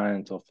other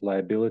kind of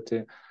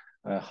liability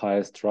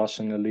highest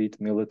Russian elite,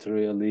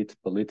 military elite,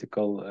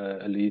 political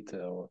elite,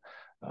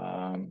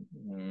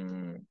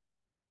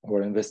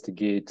 or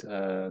investigate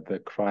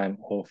the crime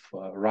of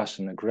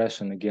Russian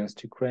aggression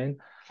against Ukraine.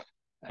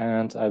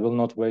 And I will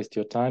not waste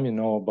your time. You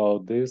know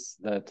about this,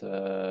 that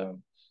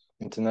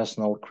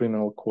International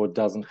Criminal Court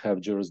doesn't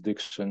have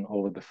jurisdiction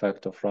over the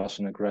fact of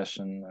Russian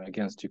aggression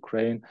against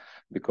Ukraine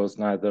because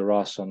neither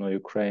Russia nor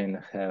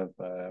Ukraine have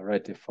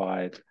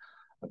ratified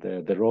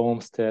the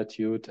Rome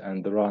Statute,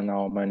 and there are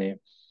now many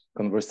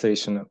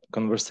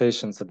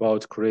conversations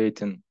about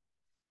creating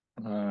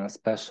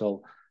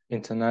special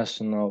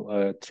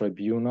international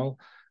tribunal,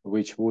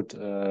 which would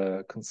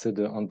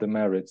consider on the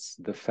merits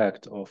the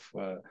fact of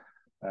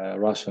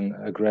Russian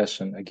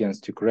aggression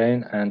against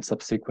Ukraine and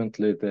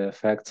subsequently the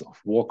facts of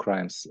war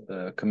crimes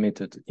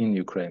committed in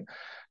Ukraine.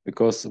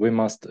 Because we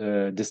must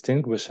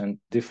distinguish and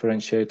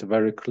differentiate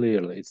very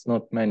clearly. It's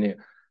not many,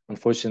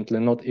 unfortunately,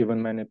 not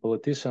even many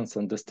politicians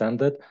understand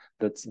that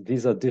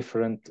these are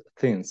different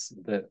things.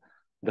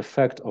 The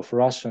fact of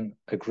Russian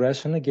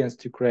aggression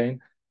against Ukraine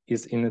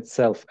is in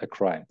itself a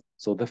crime.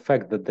 So the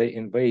fact that they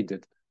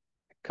invaded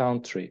a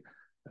country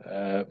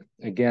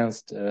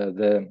against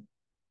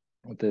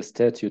the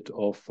statute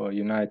of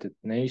United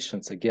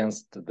Nations,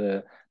 against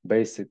the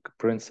basic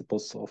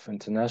principles of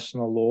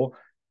international law,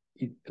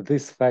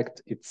 this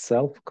fact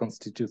itself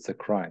constitutes a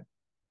crime,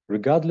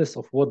 regardless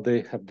of what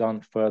they have done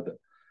further.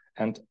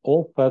 And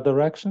all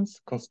further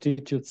actions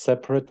constitute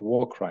separate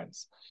war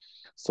crimes.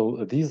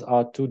 So these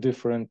are two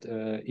different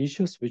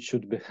issues which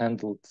should be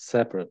handled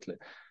separately.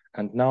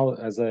 And now,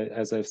 as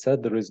I've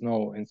said, there is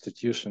no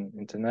institution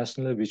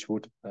internationally which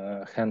would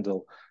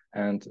handle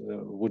and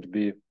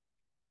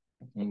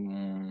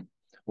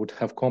would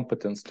have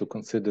competence to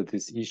consider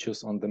these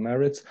issues on the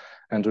merits.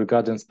 And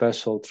regarding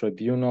special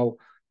tribunal,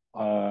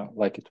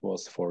 like it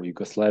was for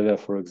Yugoslavia,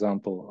 for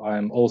example,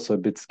 I'm also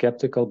a bit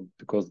skeptical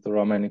because there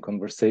are many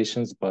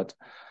conversations, but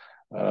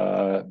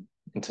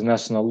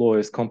international law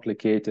is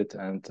complicated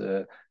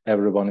and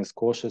everyone is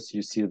cautious.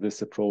 You see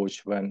this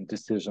approach when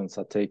decisions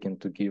are taken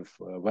to give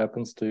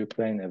weapons to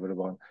Ukraine.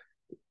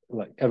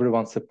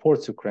 Everyone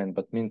supports Ukraine,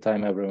 but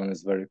meantime everyone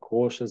is very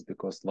cautious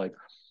because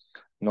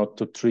not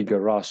to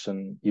trigger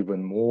Russian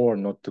even more,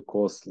 not to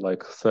cause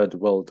Third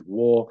World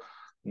War,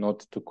 not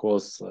to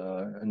cause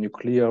a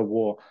nuclear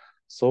war.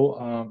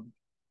 So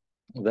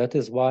that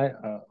is why,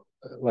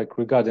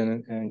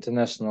 regarding an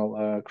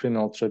international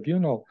criminal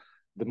tribunal,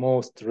 the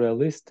most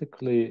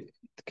realistically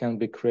it can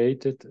be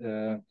created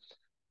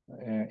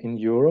in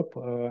Europe,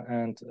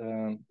 and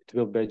it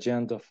will be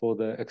agenda for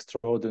the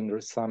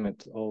extraordinary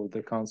summit of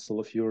the Council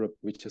of Europe,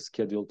 which is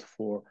scheduled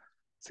for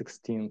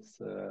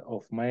 16th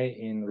of May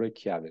in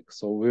Reykjavik.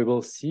 So we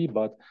will see,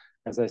 but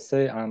as I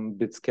say, I'm a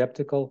bit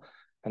skeptical.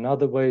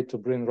 Another way to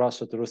bring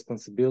Russia to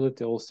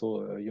responsibility,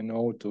 also,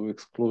 to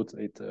exclude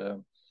it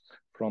to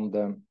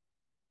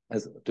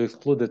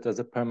exclude it as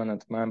a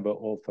permanent member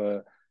of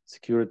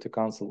Security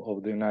Council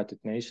of the United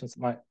Nations.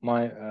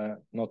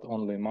 Not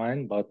only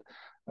mine, but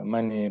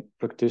many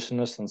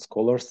practitioners and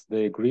scholars,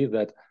 they agree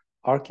that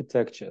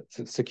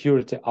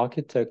security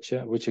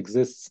architecture, which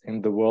exists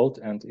in the world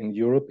and in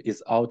Europe,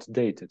 is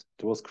outdated.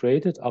 It was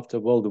created after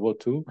World War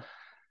II.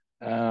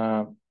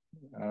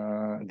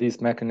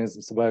 These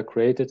mechanisms were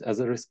created as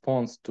a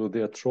response to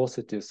the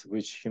atrocities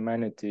which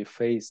humanity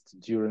faced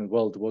during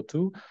World War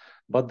II,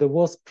 but there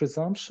was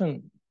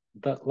presumption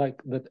that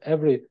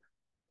every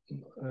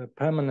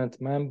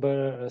permanent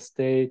member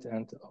state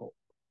and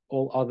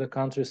all other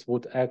countries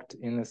would act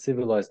in a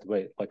civilized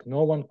way.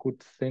 No one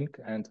could think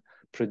and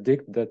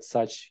predict that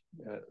such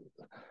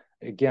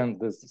again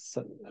this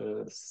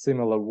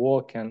similar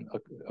war can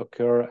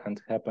occur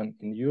and happen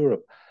in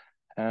Europe.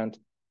 And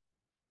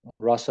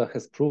Russia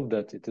has proved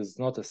that it is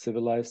not a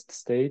civilized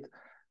state,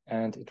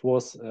 and it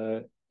was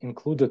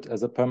included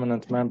as a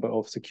permanent member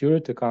of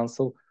Security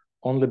Council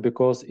only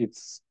because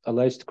its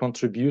alleged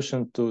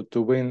contribution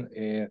to win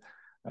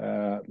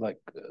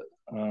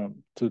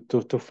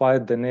to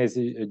fight the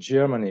Nazi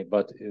Germany.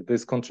 But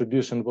this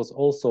contribution was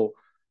also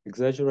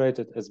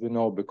exaggerated, as we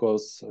know,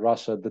 because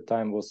Russia at the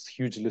time was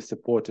hugely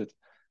supported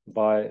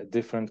by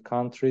different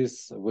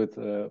countries with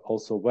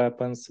also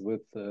weapons,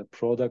 with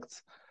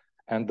products.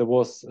 And there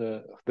was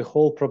the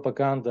whole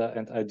propaganda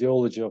and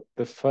ideology of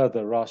the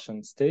further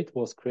Russian state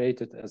was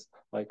created as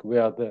we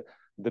are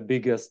the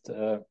biggest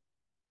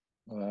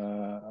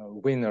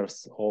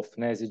winners of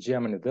Nazi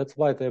Germany. That's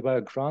why they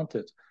were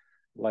granted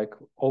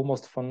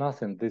almost for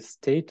nothing this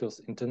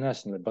status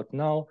internationally. But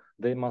now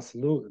they must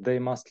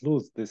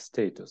lose this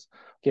status.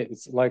 Okay,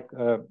 it's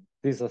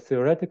these are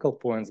theoretical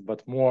points,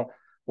 but more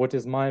what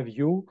is my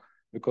view,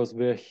 because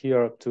we're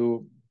here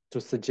to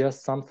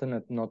suggest something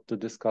and not to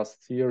discuss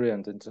theory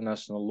and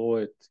international law.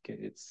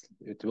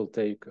 It will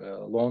take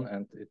long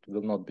and it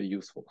will not be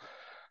useful.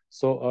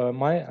 So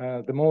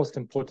the most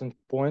important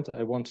point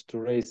I want to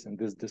raise in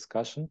this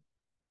discussion,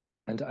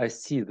 and I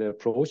see the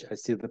approach, I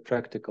see the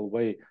practical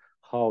way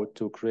how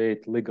to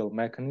create legal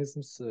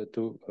mechanisms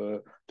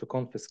to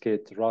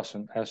confiscate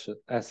Russian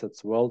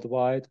assets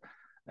worldwide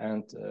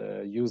and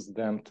use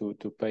them to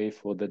pay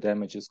for the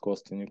damages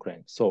caused in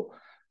Ukraine. So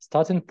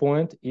starting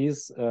point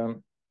is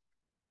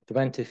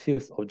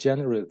 25th of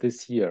January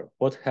this year.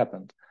 What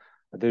happened?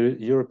 The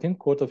European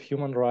Court of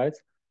Human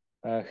Rights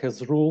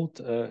has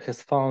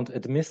found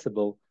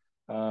admissible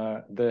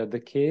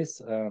the case,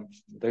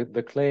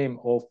 the claim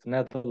of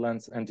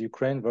Netherlands and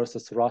Ukraine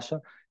versus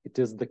Russia. It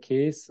is the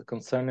case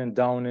concerning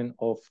downing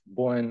of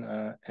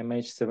Boeing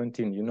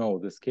MH17. You know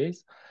this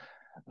case.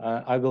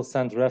 I will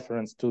send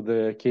reference to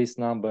the case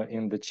number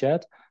in the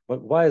chat.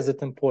 But why is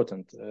it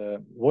important?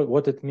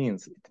 What it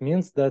means? It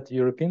means that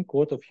European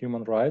Court of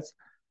Human Rights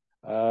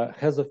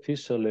has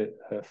officially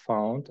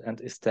found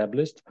and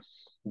established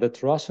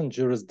that Russian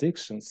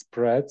jurisdiction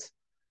spreads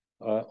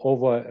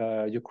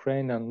over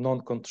Ukrainian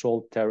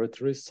non-controlled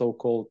territories,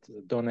 so-called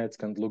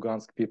Donetsk and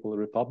Lugansk People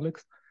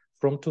Republics,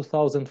 from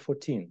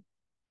 2014.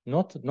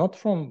 Not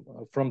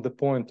from the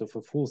point of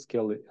a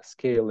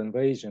full-scale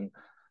invasion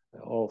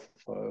of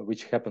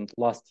which happened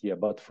last year,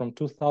 but from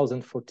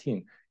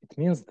 2014. It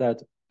means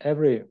that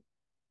every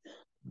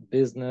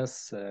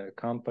business,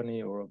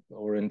 company,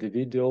 or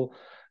individual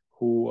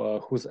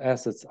whose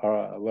assets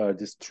were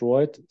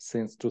destroyed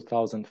since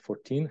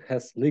 2014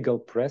 has legal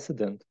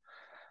precedent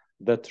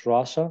that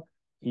Russia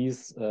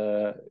is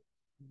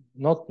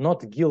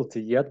not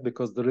guilty yet,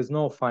 because there is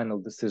no final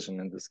decision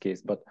in this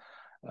case, but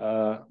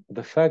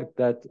the fact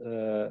that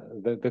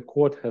the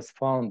court has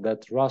found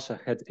that Russia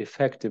had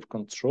effective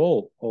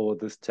control over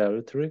this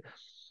territory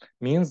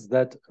means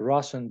that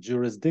Russian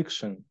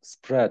jurisdiction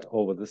spread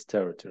over this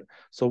territory.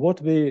 So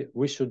what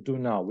we should do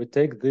now, we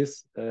take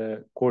this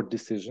court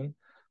decision,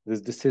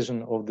 this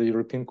decision of the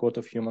European Court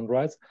of Human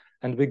Rights,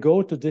 and we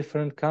go to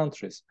different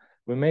countries.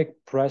 We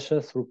make pressure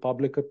through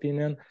public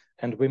opinion,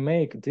 and we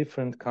make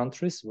different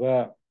countries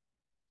where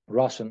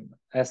Russian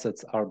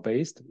assets are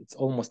based. It's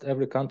almost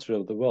every country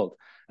of the world.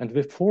 And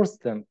we force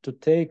them to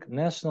take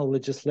national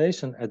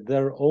legislation at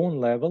their own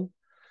level,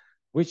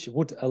 which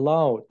would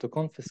allow to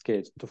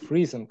confiscate, to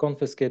freeze and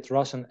confiscate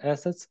Russian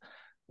assets,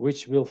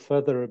 which will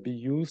further be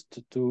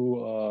used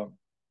to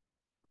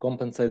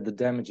compensate the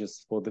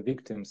damages for the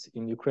victims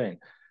in Ukraine.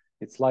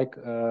 It's like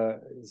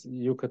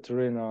you,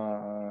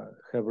 Katerina,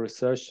 have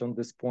researched on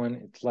this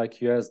point. It's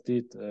like US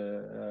did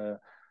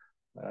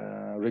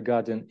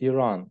regarding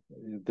Iran.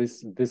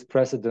 These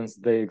precedents,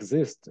 they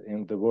exist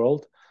in the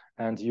world,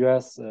 and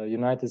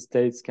United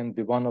States can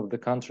be one of the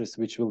countries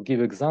which will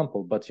give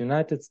example, but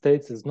United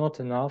States is not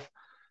enough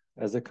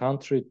as a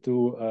country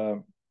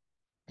to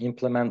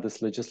implement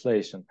this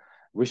legislation.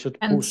 We should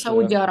push. And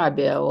Saudi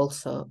Arabia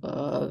also,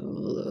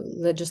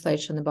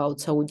 legislation about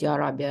Saudi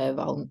Arabia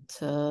about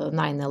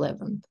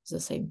 9/11, the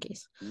same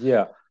case.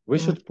 Yeah, we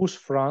should push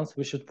France,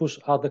 we should push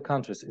other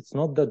countries. It's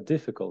not that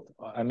difficult,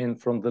 I mean,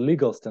 from the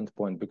legal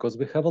standpoint, because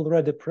we have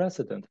already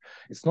precedent.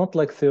 It's not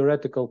like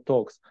theoretical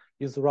talks.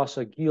 Is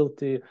Russia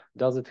guilty?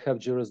 Does it have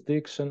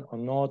jurisdiction or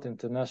not?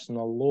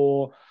 International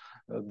law,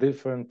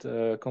 different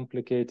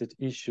complicated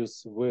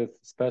issues with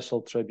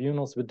special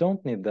tribunals. We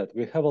don't need that.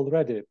 We have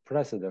already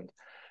precedent.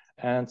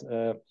 And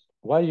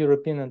why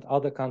European and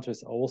other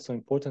countries are also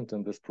important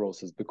in this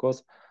process,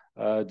 because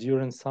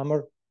during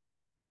summer,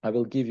 I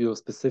will give you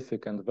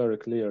specific and very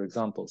clear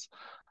examples.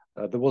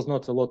 There was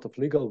not a lot of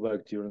legal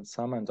work during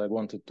summer, and I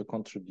wanted to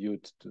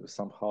contribute to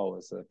somehow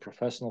as a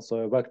professional.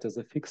 So I worked as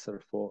a fixer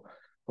for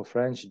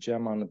French,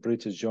 German,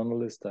 British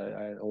journalists.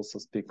 I also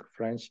speak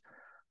French.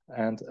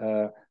 And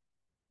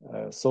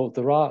so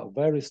there are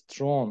very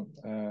strong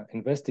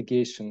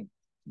investigation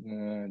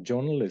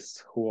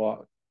journalists who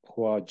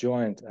are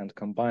joined and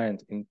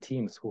combined in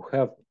teams who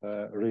have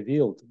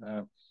revealed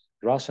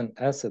Russian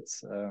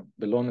assets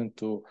belonging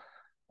to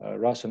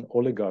Russian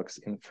oligarchs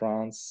in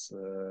France,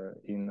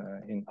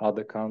 in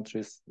other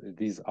countries.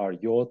 These are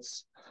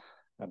yachts,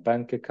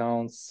 bank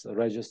accounts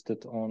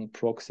registered on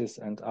proxies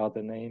and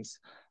other names,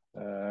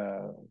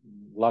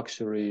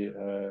 luxury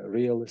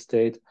real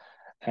estate.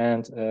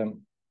 And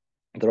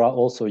there are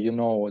also,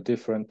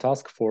 different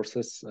task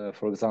forces.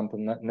 For example,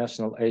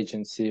 National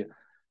Agency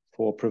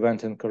for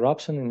Preventing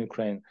Corruption in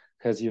Ukraine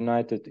has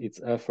united its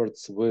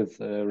efforts with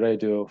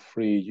Radio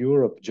Free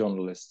Europe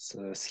journalists,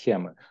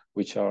 Scheme,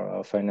 which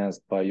are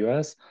financed by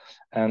US.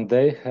 And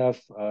they have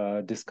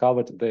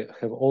discovered, they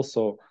have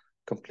also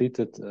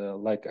completed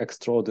like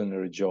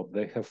extraordinary job.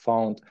 They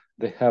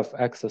have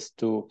access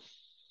to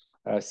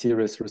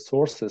serious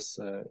resources,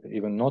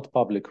 even not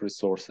public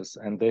resources,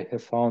 and they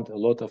have found a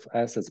lot of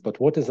assets. But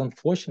what is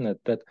unfortunate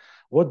that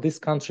what these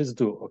countries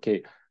do,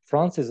 okay,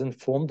 France is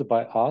informed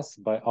by us,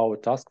 by our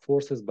task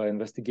forces, by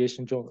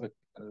investigation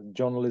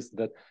journalists,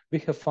 that we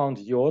have found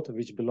yacht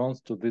which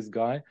belongs to this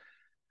guy,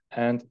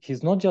 and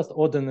he's not just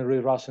ordinary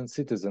Russian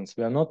citizens.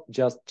 We are not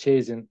just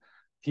chasing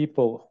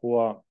people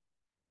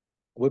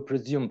we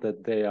presume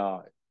that they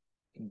are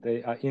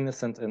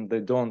innocent and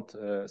they don't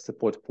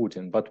support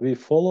Putin, but we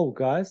follow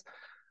guys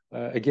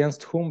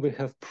against whom we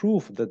have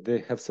proof that they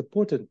have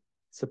supported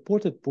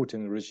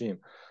Putin regime.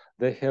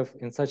 They have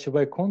in such a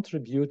way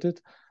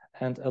contributed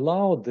and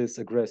allowed this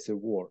aggressive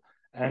war.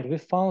 And we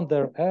found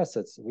their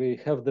assets. We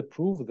have the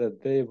proof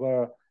that they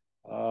were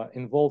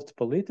involved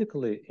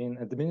politically in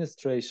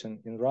administration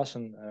in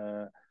Russian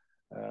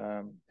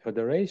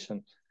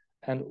Federation.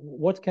 And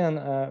what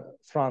can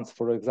France,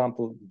 for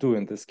example, do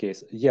in this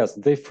case? Yes,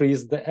 they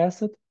freeze the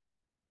asset,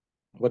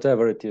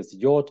 whatever it is,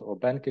 yacht or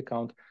bank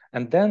account.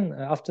 And then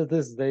after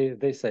this,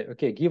 they say,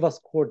 okay, give us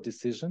court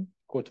decision,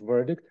 court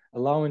verdict,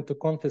 allowing to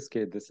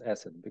confiscate this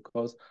asset,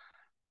 because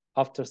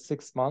after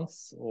 6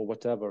 months or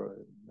whatever,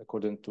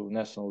 according to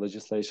national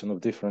legislation of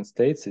different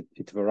states,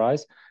 it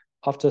varies.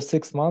 After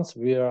 6 months,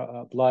 we are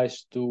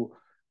obliged to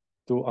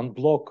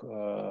unblock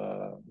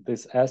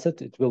this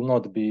asset. It will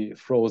not be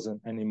frozen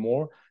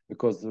anymore.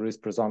 because there is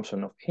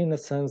presumption of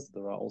innocence.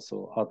 There are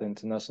also other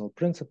international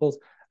principles.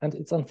 And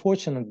it's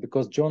unfortunate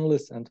because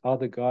journalists and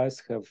other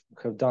guys have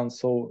done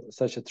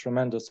such a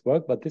tremendous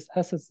work, but these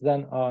assets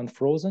then are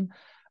unfrozen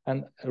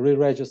and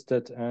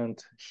re-registered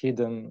and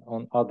hidden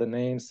on other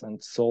names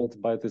and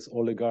sold by this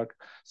oligarch.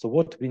 So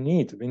what we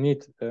need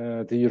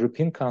the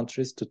European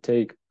countries to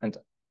take, and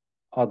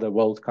other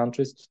world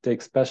countries to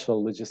take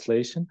special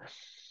legislation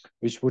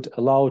which would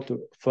allow to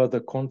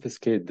further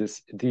confiscate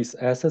these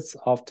assets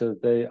after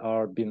they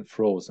are being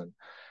frozen.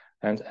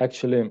 And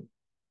actually,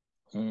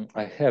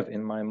 I have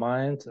in my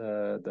mind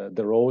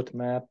the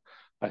roadmap.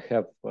 I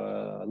have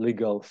a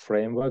legal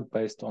framework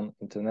based on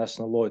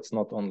international law. It's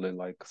not only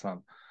like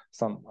some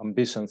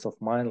ambitions of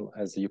mine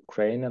as a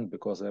Ukrainian,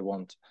 because I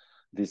want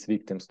these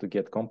victims to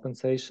get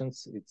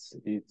compensations.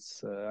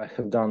 I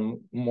have done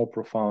more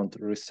profound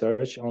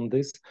research on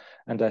this,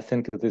 and I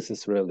think this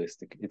is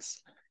realistic.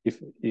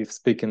 If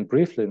speaking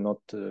briefly, not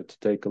to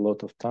take a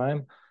lot of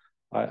time,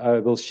 I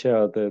will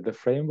share the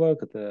framework,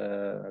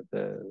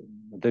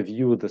 the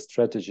view, the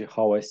strategy,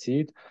 how I see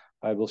it.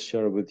 I will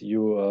share with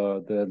you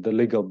the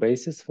legal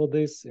basis for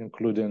this,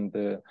 including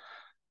the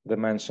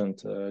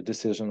mentioned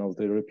decision of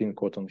the European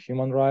Court on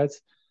Human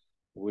Rights,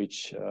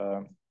 which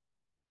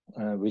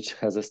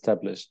has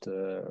established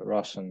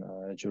Russian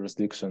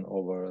jurisdiction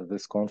over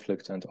this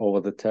conflict and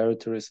over the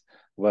territories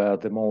where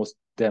the most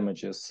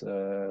damages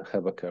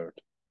have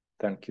occurred.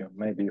 Thank you.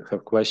 Maybe you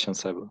have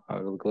questions. I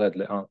will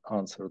gladly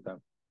answer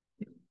them.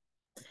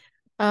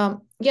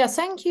 Yeah,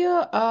 thank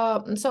you.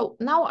 So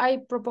now I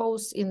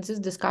propose in this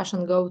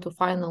discussion go to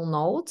final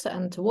notes,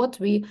 and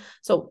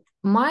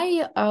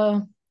my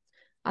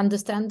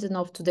understanding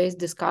of today's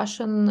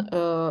discussion,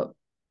 the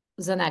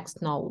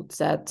next note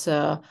that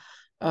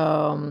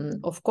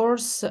of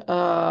course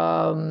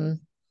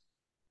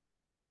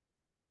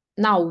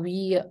now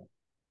we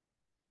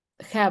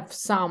have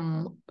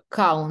some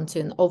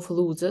counting of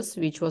losers,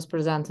 which was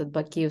presented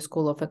by Kyiv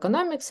School of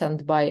Economics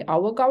and by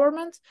our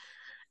government.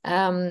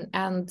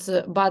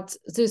 But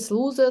these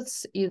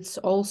losers, it's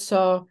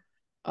also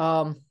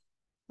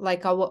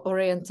like our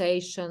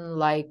orientation,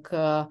 like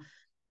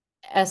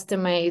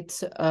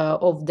estimate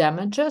of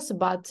damages,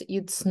 but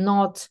it's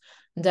not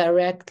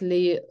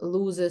directly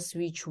losers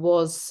which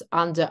was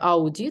under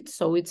audit.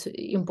 So it's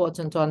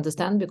important to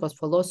understand, because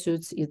for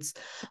lawsuits it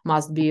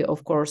must be,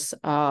 of course,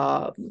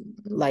 more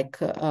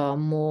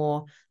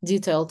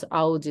detailed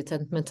audit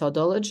and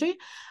methodology.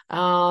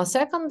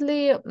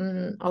 Secondly,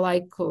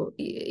 like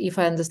if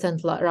I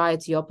understand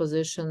right, your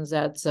position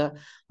that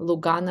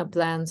Lugano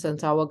plans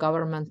and our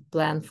government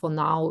plan for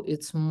now,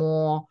 it's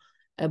more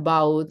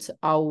about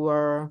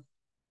our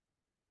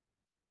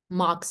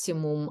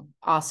maximum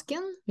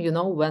asking,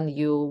 when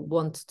you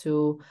want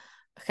to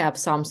have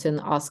something,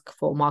 ask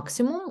for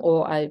maximum,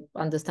 or I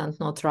understand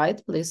not right,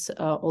 please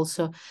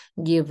also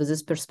give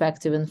this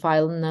perspective in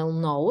final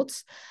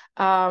notes.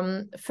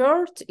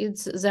 Third,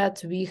 it's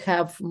that we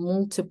have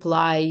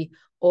multiply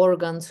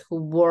organs who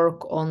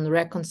work on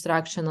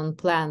reconstruction on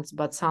plans,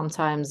 but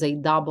sometimes they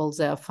double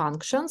their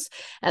functions.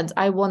 And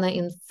I want to,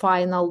 in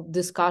final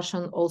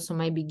discussion, also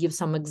maybe give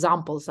some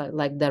examples,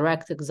 like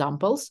direct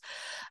examples.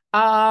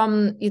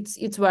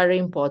 It's very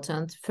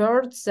important.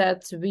 Third,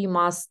 that we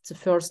must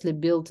firstly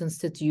build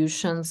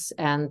institutions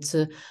and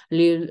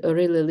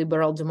really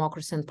liberal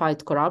democracy and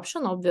fight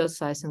corruption.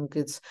 Obviously, I think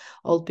it's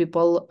all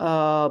people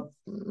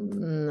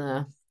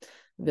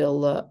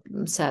will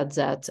said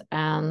that.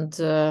 And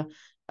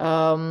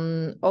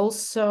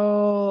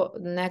also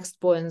next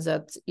point,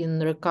 that in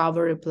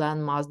recovery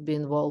plan must be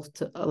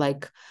involved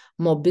like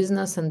more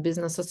business and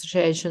business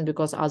association,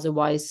 because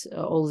otherwise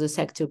all the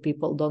sector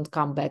people don't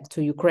come back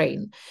to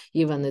Ukraine.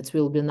 Even it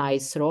will be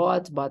nice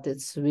road, but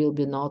it will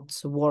be not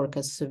work,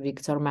 as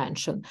Victor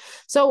mentioned.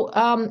 So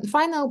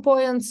final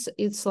points,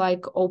 it's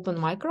like open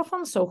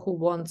microphone. So who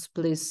wants,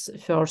 please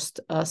first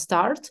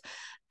start.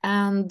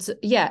 And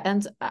yeah,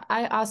 and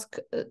I ask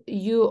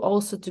you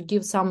also to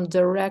give some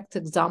direct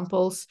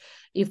examples.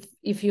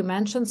 If you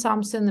mention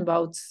something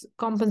about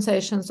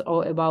compensations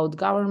or about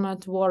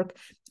government work,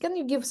 can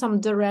you give some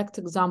direct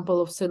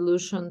example of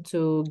solution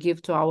to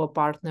give to our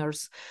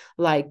partners,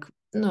 like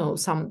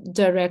some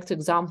direct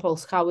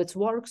examples how it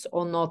works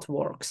or not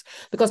works?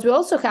 Because we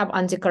also have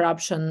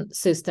anti-corruption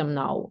system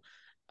now.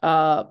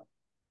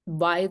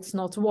 Why it's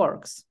not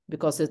works?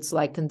 Because it's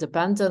like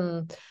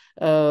independent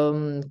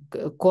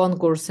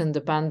concourse,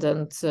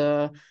 independent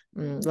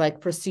like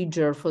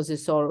procedure for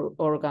these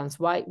organs.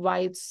 Why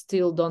it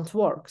still don't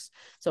works?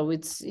 So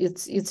it's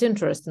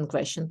interesting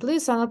question.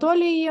 Please,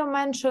 Anatoly, you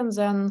mentioned,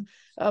 and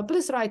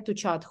please write to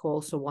chat who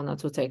also wanted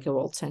to take a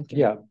role. Thank you.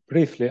 Yeah,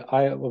 briefly,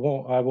 I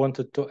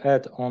wanted to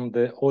add on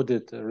the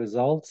audit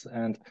results.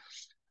 And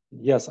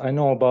yes, I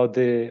know about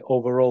the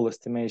overall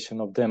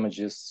estimation of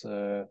damages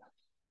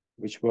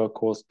which were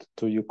caused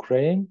to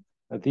Ukraine.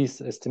 This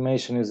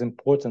estimation is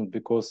important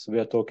because we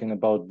are talking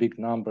about big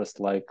numbers,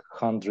 like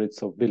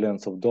hundreds of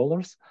billions of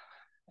dollars.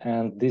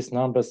 And these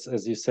numbers,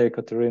 as you say,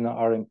 Katerina,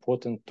 are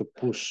important to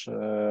push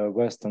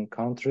Western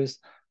countries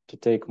to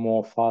take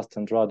more fast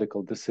and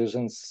radical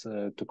decisions,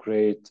 to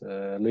create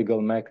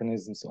legal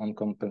mechanisms on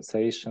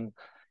compensation,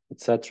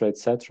 etc.,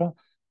 etc.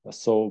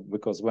 So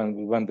because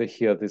when they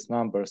hear these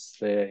numbers,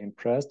 they're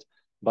impressed.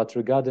 But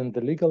regarding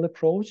the legal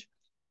approach,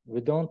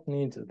 we don't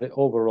need the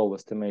overall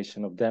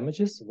estimation of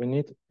damages. We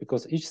need,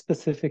 because each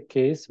specific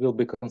case will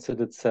be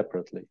considered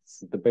separately.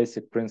 It's the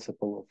basic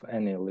principle of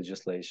any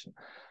legislation.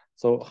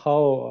 So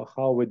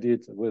how we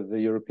did with the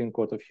European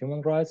Court of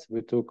Human Rights,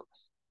 we took,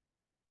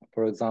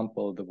 for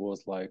example, there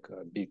was like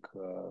a big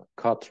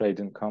car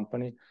trading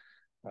company.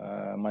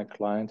 My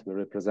client, we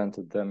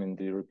represented them in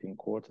the European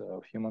Court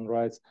of Human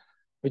Rights.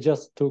 We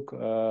just took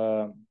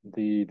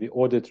the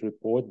audit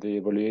report, the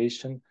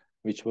evaluation,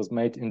 which was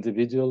made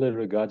individually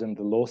regarding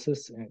the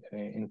losses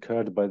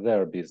incurred by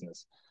their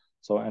business.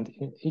 So, and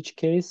in each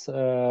case,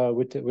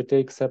 we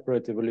take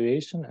separate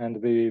evaluation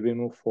and we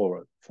move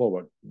forward.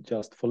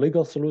 Just for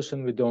legal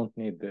solution, we don't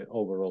need the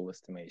overall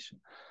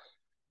estimation.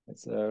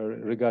 It's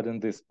regarding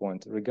this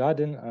point.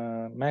 Regarding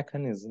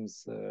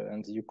mechanisms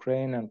and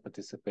Ukrainian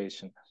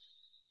participation,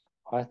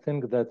 I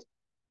think that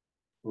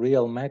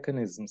real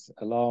mechanisms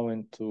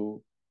allowing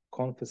to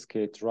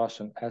confiscate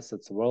Russian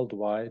assets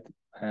worldwide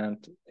and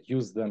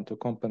use them to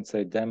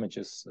compensate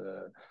damages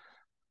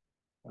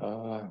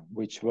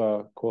which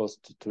were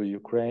caused to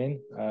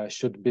Ukraine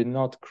should be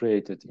not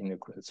created in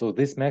Ukraine. So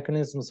these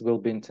mechanisms will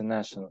be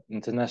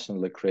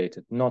internationally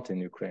created, not in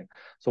Ukraine.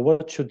 So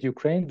what should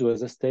Ukraine do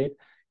as a state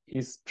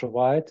is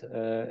provide,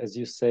 as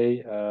you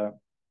say,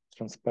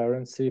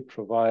 transparency,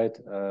 provide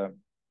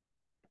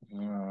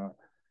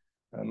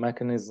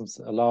mechanisms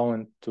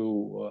allowing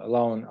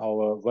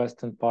our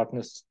Western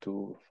partners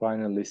to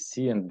finally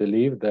see and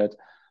believe that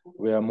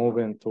we are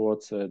moving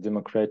towards a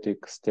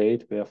democratic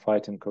state, we are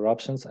fighting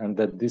corruptions, and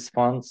that these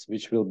funds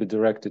which will be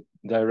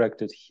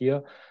directed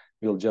here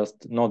will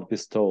just not be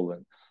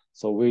stolen.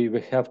 So we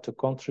have to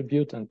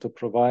contribute and to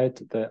provide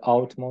the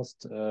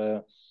utmost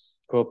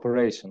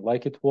cooperation,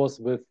 like it was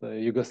with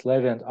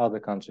Yugoslavia and other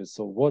countries.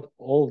 So what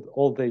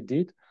all they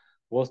did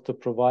was to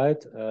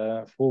provide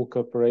full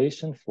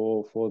cooperation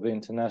for the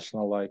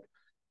international, like,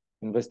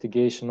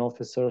 investigation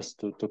officers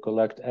to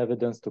collect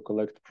evidence, to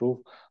collect proof.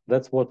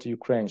 That's what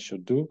Ukraine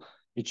should do.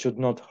 It should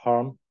not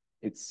harm.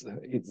 It's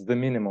the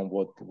minimum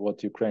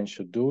what Ukraine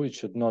should do. It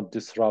should not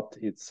disrupt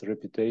its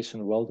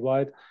reputation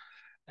worldwide,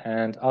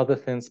 and other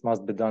things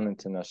must be done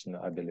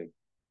internationally, I believe.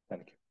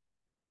 Thank you.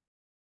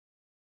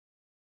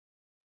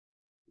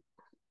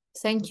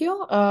 Thank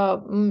you.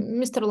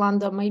 Mr.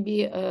 Landa,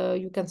 maybe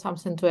you can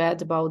something to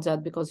add about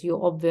that, because you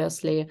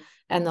obviously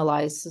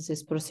analyze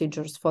these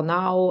procedures for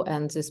now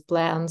and these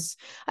plans.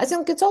 I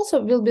think it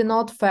also will be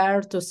not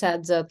fair to say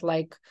that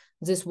like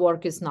this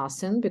work is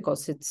nothing,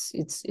 because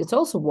it's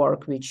also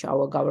work which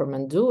our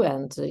government do,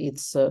 and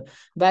it's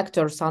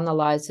vectors,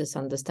 analysis,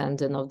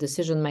 understanding of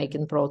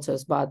decision-making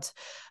process. But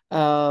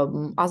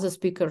other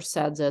speakers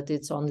said that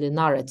it's only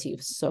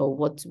narratives. So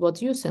what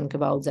do you think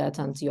about that,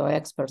 and your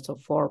experts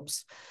of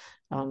Forbes?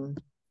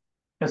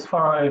 As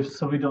far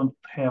as we don't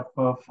have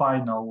a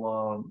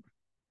final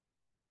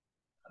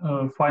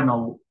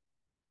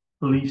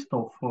list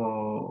of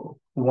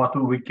what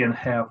we can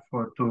have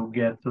to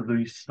get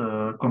these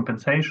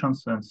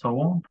compensations and so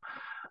on.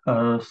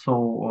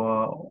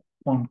 So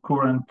on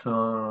current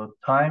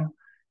time,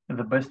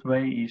 the best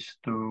way is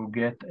to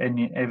get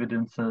any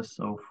evidences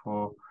of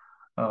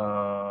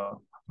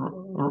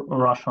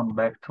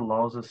Russian-backed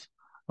losses,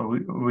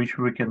 which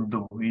we can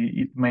do.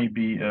 It may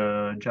be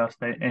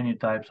just any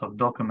types of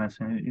documents,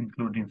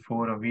 including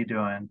photo,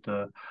 video, and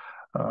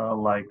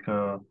like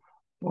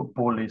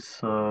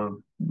police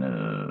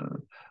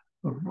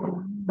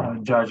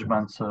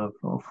judgments or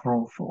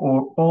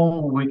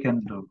all we can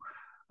do.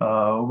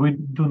 We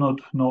do not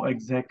know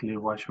exactly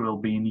what will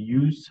be in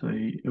use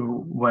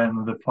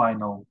when the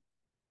final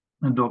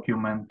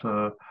document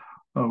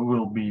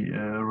will be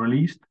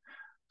released.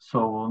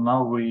 So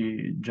now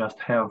we just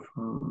have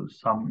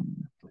some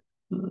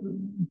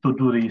to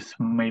do this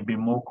maybe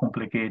more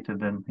complicated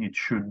than it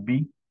should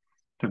be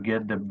to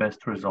get the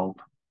best result.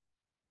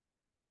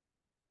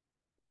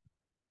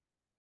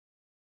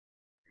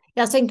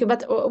 Yeah, thank you.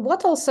 But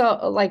what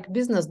also like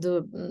business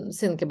do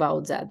think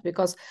about that?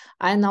 Because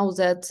I know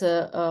that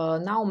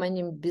now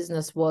many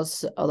business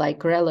was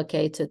like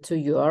relocated to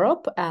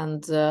Europe,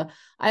 and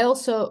I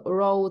also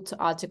wrote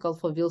article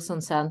for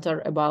Wilson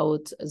Center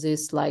about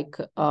this like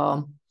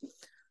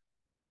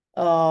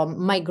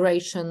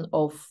migration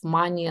of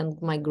money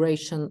and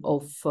migration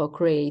of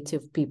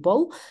creative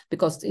people,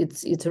 because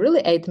it's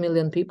really 8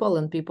 million people,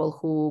 and people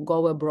who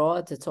go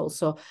abroad, it's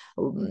also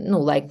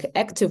like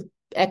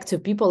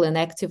active people in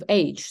active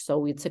age,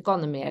 so it's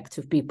economy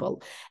active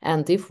people.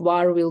 And if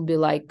war will be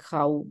like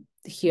how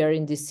here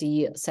in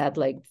DC said,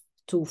 like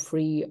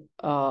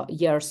 2-3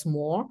 years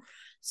more,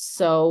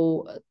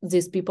 so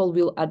these people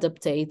will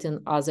adaptate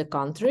in other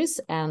countries,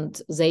 and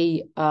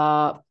they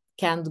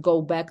can't go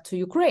back to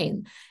Ukraine.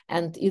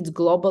 And it's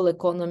global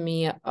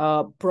economy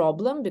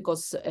problem,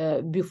 because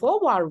before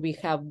war we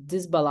have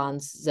this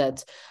balance that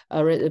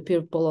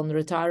people on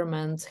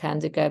retirement,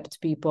 handicapped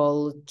people,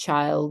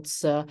 childs,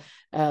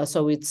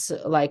 so it's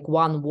like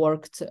one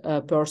worked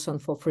person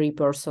for 3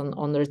 person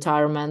on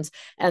retirement.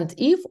 And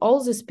if all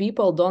these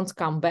people don't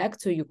come back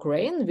to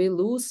Ukraine, we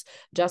lose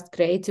just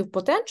creative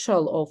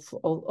potential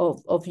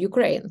of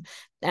Ukraine.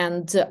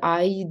 And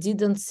I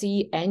didn't see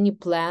any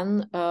plan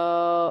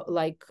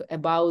like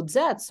about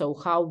that. So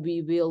how we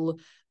will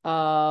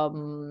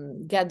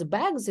get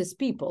back these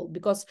people,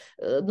 because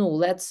no,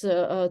 let's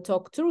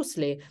talk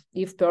truthfully.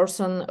 If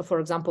person, for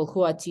example,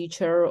 who are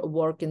teacher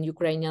work in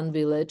Ukrainian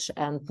village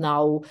and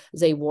now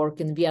they work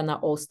in Vienna,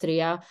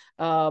 Austria,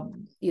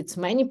 it's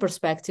many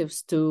perspectives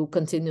to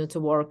continue to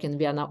work in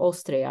Vienna,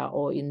 Austria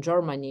or in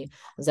Germany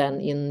than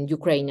in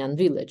Ukrainian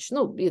village.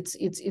 No,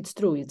 it's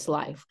true, it's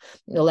life.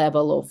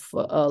 Level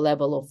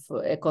of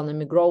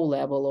economic growth,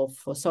 level of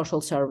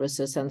social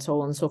services, and so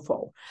on and so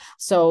forth.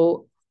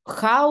 So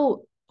how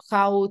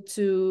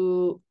to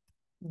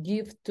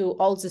give to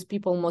all these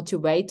people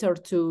motivator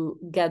to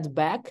get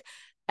back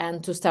and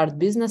to start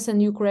business in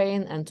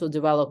Ukraine and to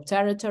develop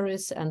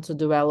territories and to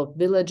develop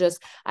villages.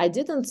 I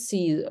didn't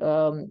see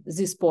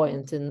this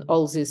point in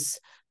all these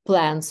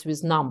plans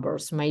with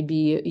numbers.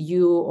 Maybe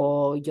you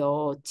or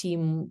your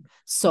team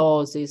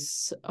saw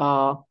these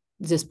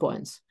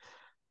points.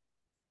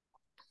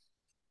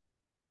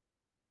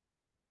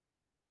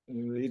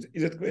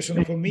 Is it a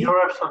question for me?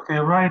 You're absolutely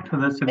right.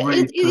 That's a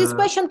great. It is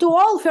question to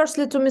all.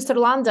 Firstly to Mr.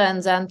 Landa,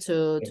 and then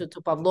to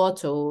Pavlo.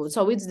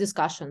 So it's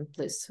discussion,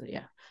 please.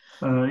 Yeah.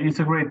 It's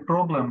a great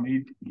problem,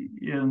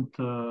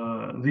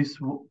 this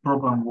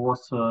problem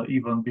was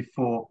even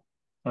before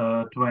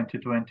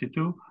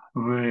 2022.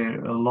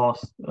 We're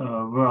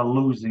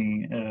losing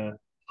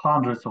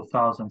hundreds of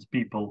thousands of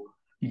people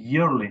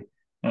yearly,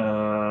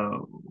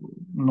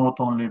 not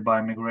only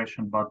by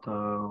migration but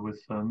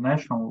with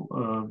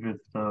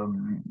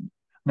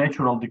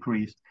natural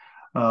decrease,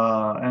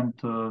 and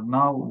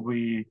now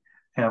we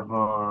have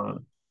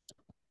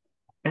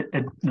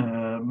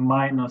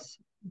minus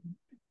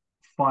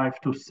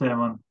 5 to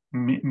 7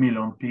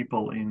 million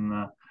people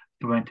in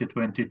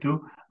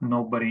 2022.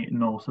 Nobody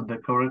knows the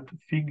correct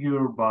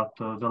figure, but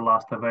the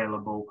last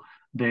available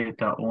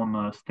data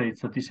on State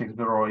Statistics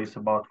Bureau is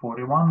about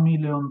 41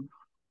 million,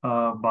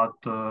 but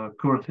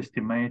current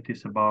estimate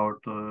is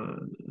about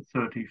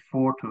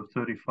 34 to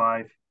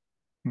 35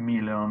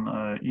 million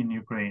in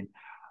Ukraine.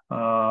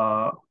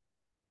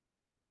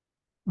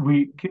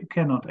 We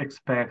cannot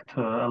expect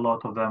a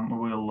lot of them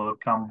will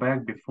come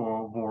back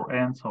before war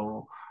ends,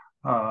 or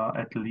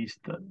at least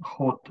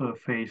hot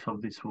phase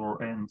of this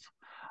war ends.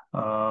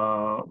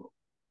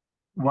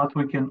 What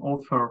we can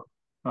offer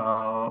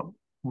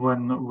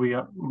when we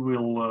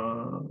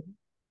will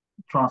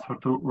transfer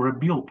to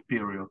rebuild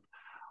period,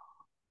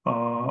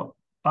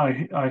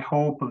 I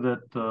hope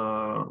that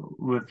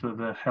with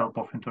the help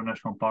of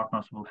international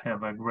partners we'll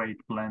have a great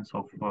plans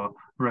of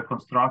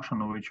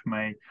reconstruction, which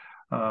may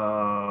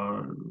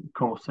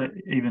cause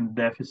even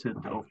deficit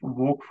of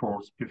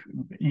workforce,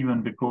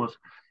 even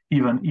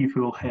if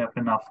we'll have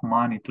enough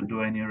money to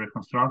do any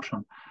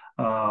reconstruction,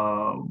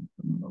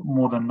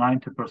 more than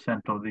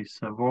 90% of this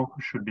work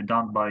should be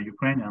done by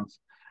Ukrainians.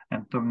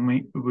 And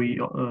we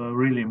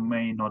really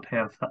may not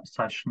have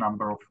such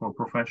number of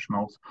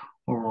professionals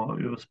or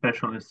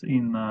specialists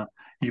in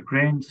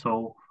Ukraine,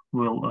 so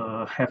we'll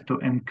have to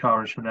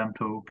encourage them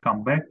to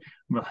come back.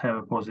 We'll have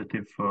a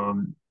positive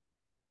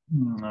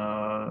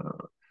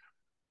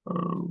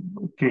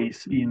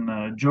case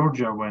in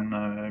Georgia when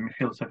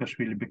Mikhail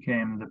Saakashvili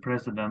became the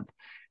president.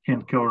 He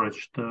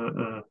encouraged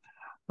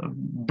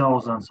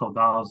thousands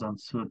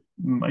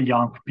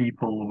young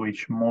people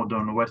with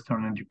modern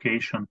Western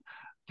education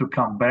to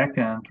come back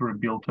and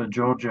rebuild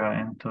Georgia,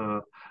 and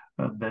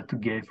that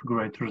gave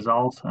great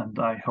results. And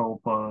I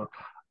hope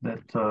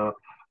that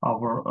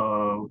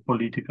our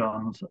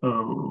politicians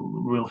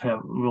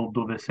will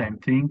do the same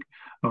thing.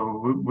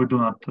 We do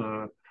not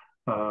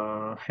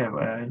have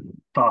a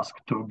task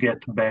to get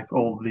back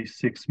all these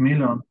 6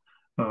 million.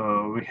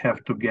 We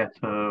have to get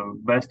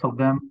best of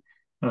them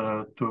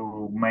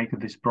to make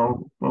this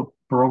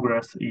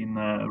progress in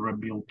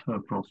rebuild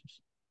process.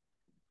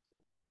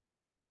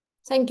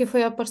 Thank you for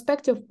your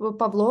perspective,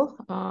 Pavlo.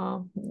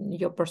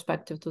 Your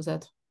perspective to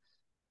that.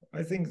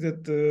 I think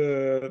that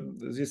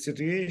this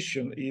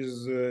situation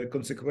is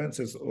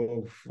consequences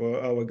of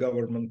our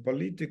government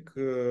politic,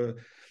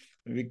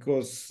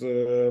 because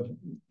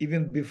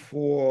even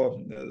before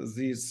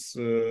this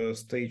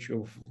stage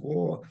of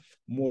war,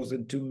 more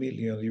than 2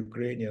 million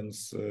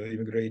Ukrainians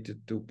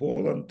immigrated to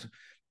Poland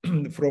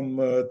from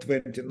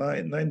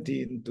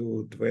 2019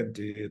 to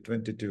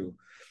 2022.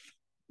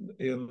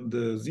 And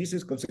this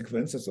is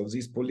consequences of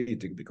this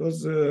politic,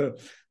 because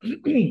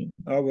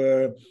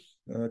our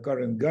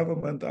current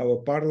government, our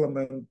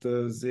parliament,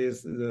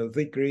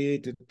 they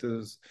created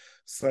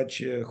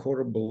such a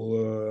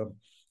horrible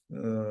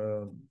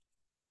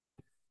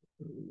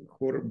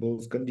horrible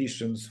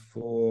conditions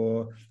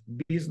for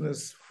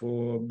business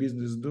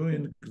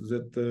doing,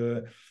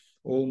 that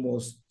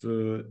almost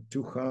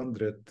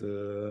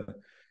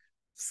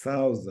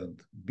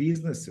 200,000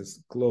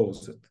 businesses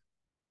closed.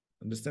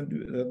 Understand?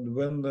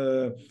 When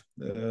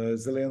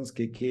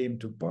Zelensky came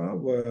to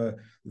power,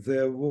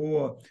 there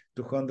were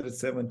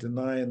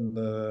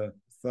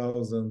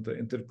 279,000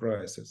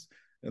 enterprises.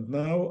 And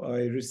now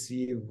I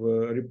receive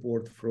a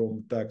report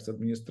from tax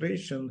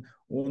administration,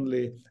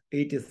 only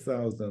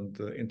 80,000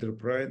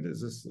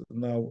 enterprises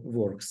now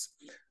works.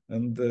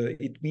 And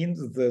it means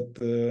that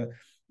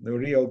the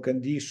real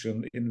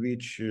condition in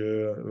which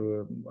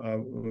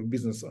our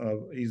business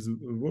is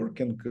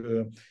working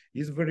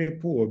is very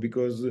poor,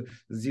 because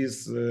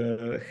this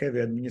heavy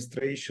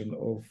administration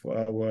of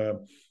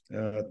our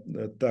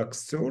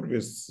tax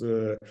service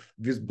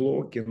with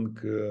blocking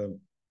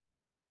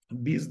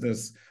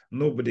business,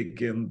 nobody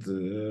can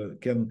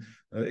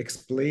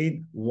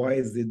explain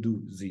why they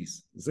do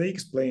this. They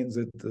explain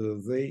that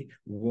they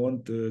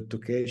want to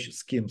cash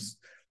schemes,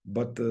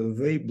 but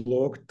they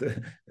blocked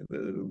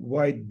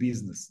white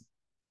business.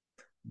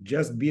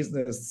 Just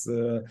business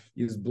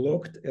is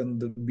blocked,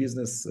 and the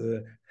business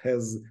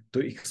has to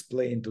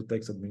explain to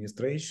tax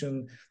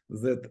administration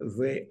that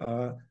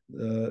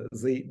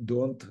they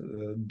don't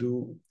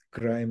do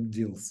crime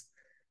deals,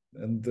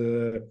 and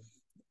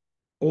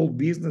all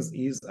business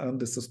is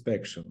under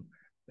suspicion.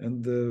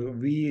 And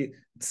we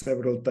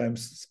several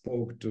times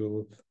spoke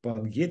to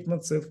Pan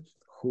Getmantsev,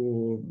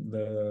 who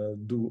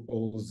do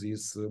all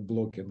this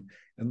blocking,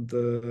 and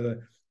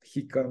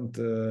he can't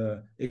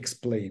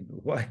explain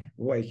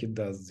why he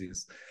does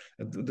this.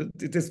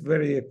 It is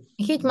very...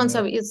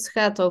 Getmantsev is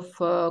head of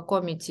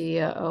Committee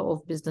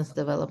of Business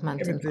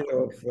Development. Committee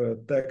of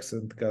Tax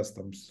and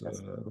Customs.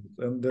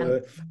 And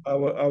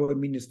our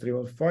Ministry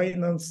of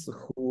Finance,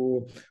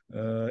 who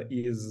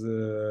is...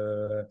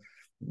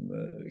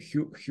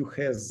 who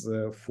has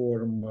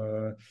form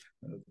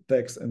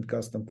tax and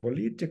custom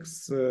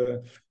politics,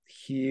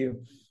 he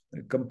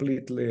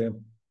completely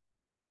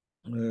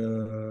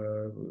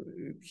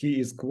he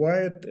is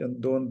quiet and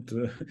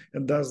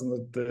does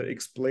not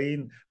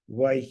explain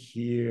why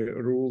he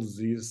rules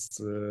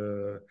this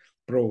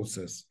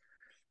process.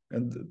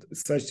 And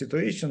such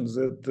situations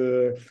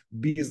that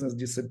business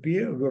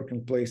disappear,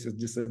 working places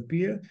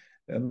disappear,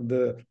 and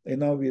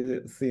now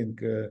we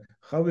think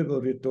how we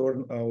will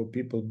return our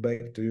people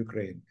back to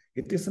Ukraine.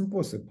 It is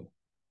impossible.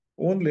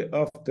 Only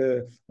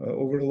after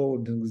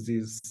overloading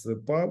this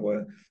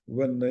power,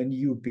 when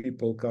new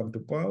people come to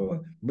power,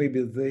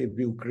 maybe they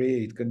will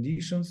create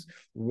conditions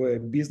where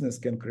business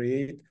can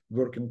create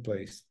working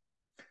place.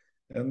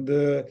 And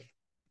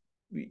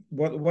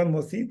one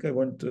more thing I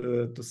want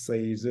to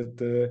say is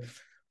that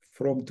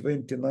from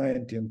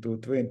 2019 to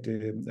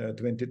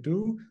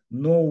 2022,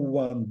 no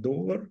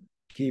 $1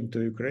 came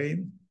to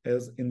Ukraine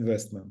as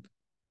investment.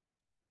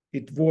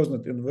 It was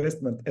not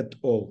investment at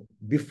all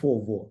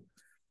before war.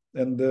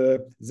 And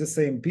the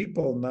same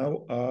people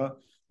now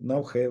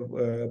have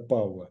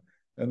power.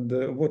 And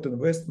what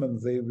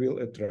investment they will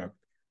attract?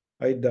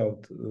 I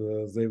doubt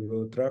they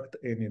will attract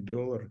any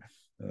dollar.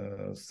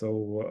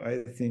 So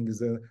I think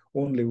the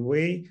only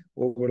way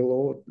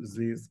overload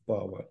this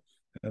power.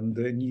 And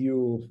the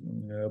new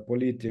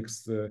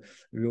politics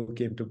will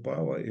came to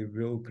power. It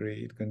will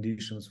create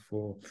conditions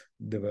for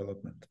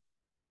development.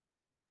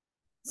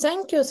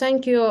 Thank you.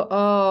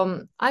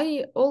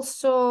 I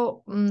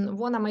also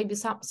wanna maybe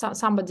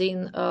somebody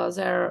in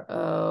their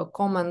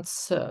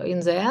comments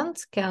in the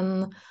end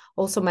can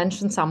also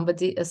mention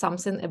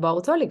something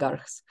about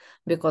oligarchs,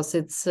 because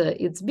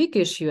it's big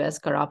issue as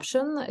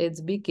corruption. It's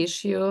big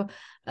issue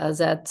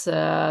that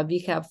we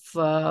have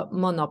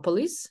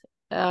monopolies.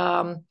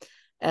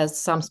 As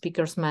some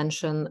speakers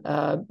mentioned,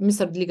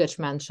 Mr. Dligach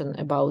mentioned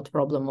about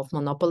problem of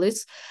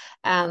monopolies,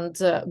 and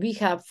we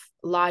have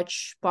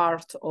large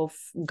part of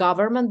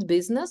government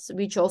business,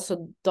 which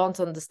also don't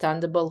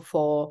understandable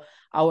for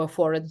our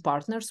foreign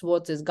partners.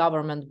 What is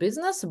government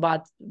business,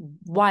 but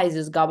why is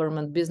this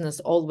government business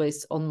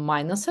always on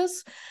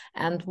minuses,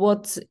 and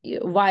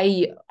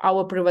why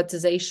our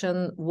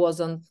privatization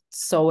wasn't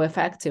so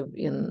effective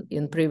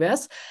in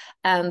previous,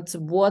 and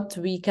what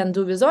we can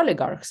do with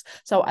oligarchs.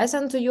 So I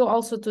sent to you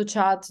also to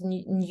chat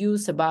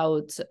news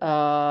about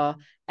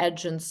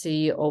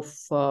agency of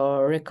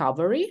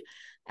recovery.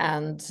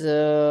 And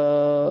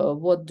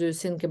what do you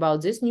think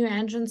about this new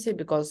agency?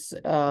 Because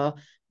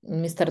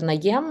Mr.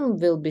 Nayem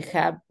will be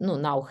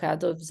now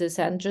head of this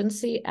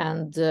agency,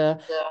 and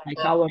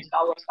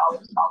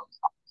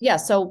yeah.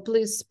 So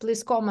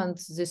please comment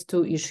these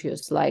two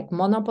issues, like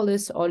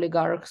monopolies,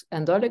 oligarchs,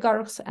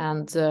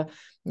 and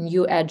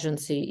new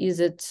agency. Is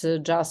it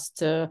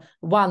just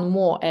one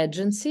more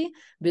agency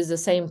with the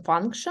same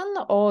function,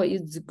 or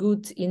it's a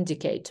good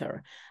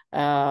indicator?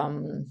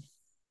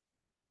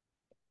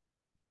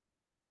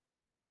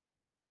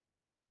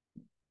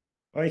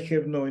 I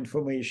have no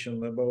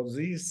information about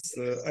this.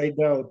 I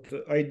doubt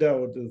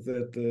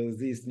that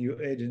this new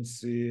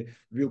agency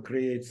will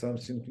create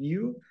something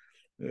new.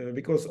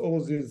 because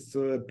all these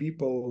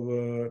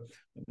people,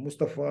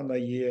 Mustafa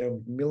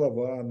Nayem,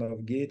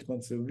 Milovanov,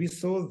 Gateman, we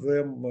saw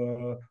them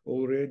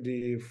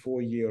already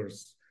 4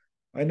 years.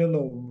 I don't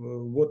know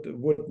what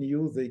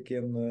new they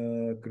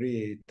can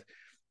create.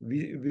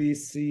 We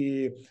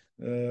see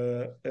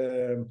a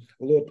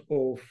lot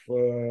of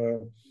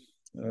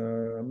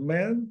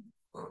men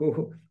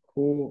who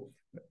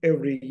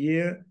every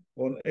year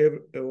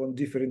on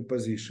different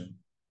position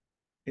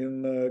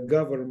in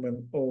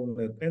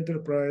government-owned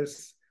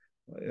enterprise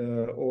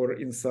or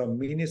in some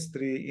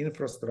ministry,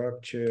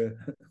 infrastructure,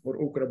 or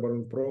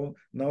Ukrbоронпром.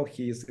 Now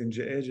he is in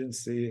the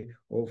agency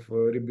of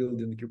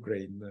rebuilding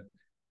Ukraine.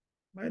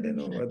 I don't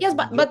know. Yes,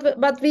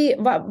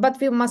 but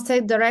we must say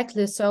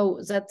directly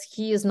so that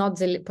he is not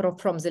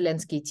from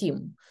Zelensky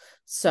team.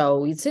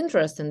 So it's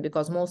interesting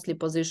because mostly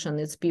position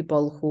is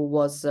people who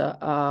was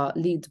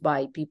led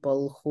by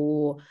people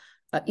who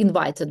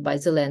invited by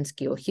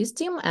Zelensky or his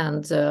team,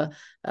 and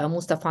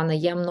Mustafa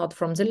Nayem not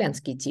from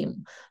Zelensky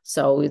team.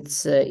 So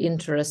it's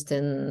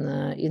interesting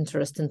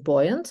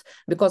point,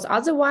 because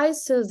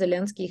otherwise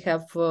Zelensky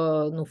have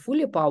no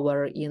fully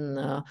power in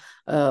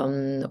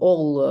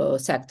all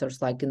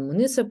sectors, like in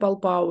municipal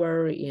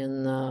power,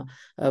 in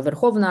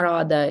Verkhovna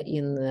Rada,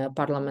 in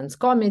Parliament's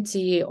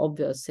committee,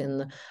 obvious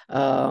in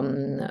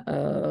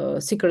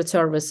secret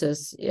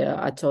services,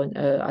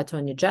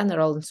 attorney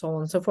general, and so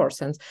on and so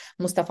forth. And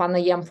Mustafa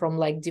Nayem from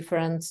like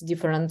different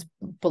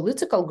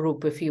political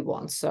group if you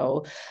want.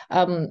 So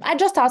I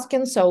just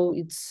asking. So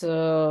it's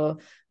yeah.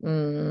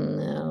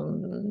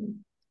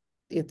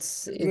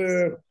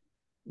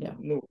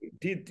 No,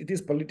 it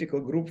is political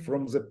group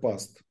from the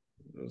past.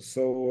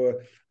 So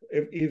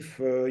if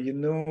you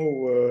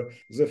know,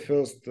 the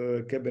first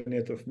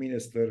cabinet of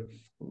minister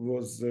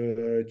was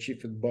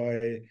chiefed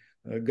by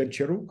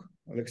Goncharuk,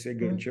 Alexei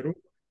Goncharuk.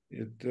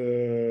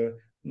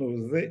 No,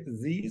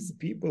 these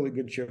people,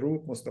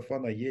 Goncharuk, Mustafa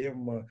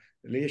Nayem,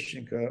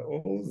 Leshchenko,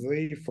 all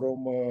they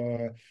from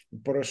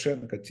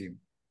Poroshenko team.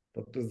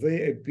 But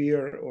they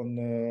appear on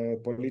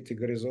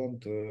political horizon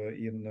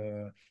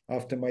in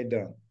after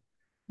Maidan.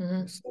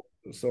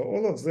 So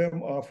all of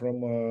them are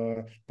from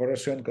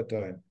Poroshenko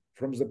time,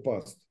 from the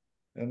past.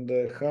 And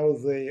how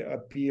they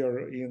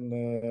appear in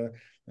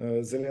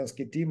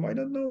Zelensky team, I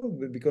don't know,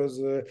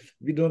 because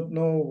we don't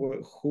know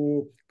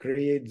who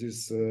create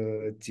this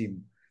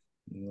team,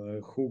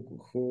 who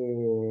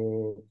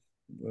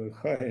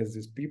hires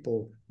these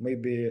people.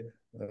 Maybe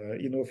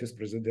in office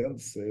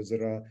presidents,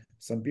 there are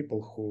some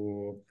people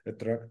who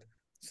attract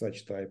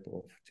such type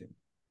of team.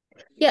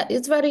 Yeah,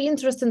 it's very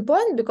interesting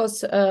point,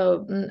 because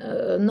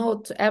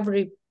not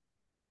every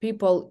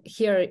people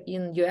here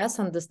in US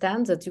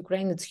understand that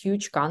Ukraine is a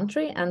huge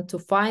country, and to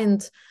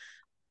find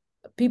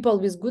people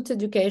with good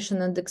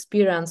education and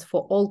experience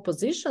for all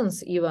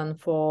positions, even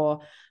for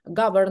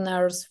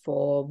governors,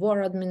 for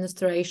war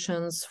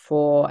administrations,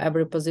 for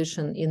every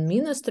position in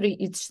ministry,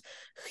 it's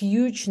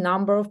huge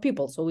number of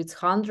people. So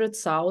it's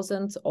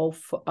 100,000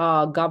 of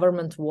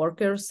government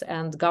workers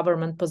and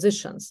government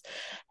positions.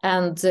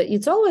 And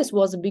it always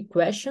was a big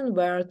question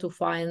where to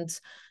find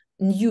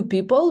new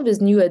people with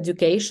new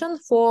education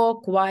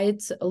for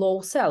quite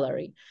low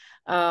salary.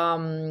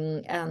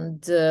 And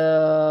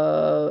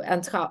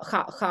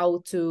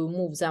how to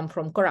move them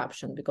from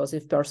corruption, because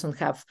if person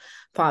have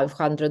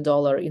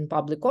 $500 in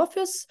public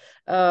office,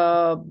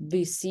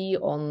 we see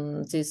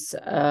on this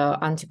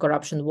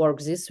anti-corruption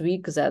work this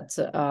week that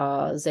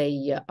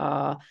they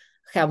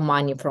have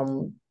money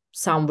from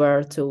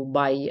somewhere to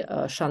buy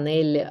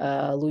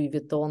Chanel, Louis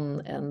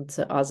Vuitton, and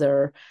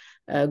other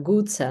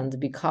goods and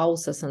big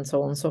houses and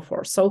so on and so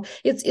forth. So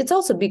it's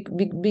also big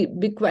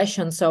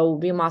question. So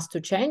we must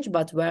to change,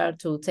 but where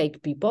to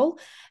take people,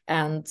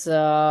 and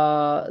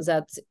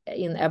that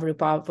in every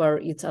power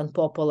it's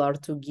unpopular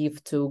to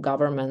give to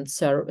government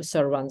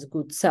servants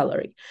good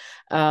salary.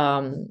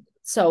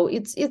 So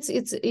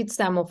it's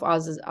time of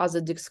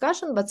other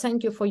discussion, but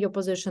thank you for your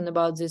position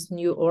about these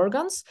new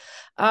organs.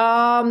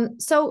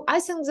 So I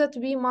think that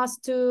we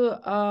must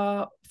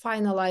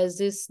finalize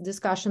this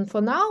discussion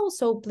for now.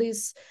 So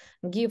please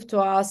give to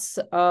us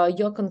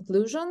your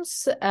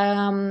conclusions.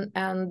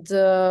 And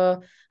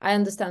I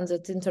understand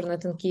that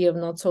internet in Kiev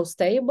not so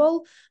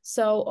stable.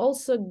 So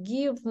also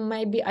give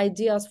maybe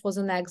ideas for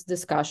the next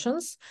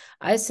discussions.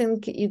 I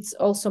think it's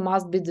also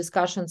must be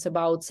discussions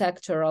about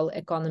sectoral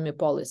economy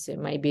policy,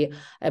 maybe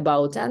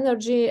about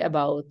energy,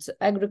 about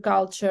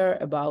agriculture,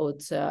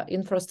 about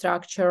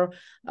infrastructure,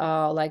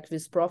 like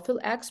with profile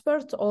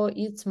expert, or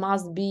it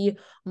must be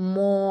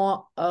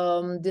more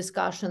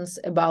discussions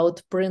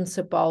about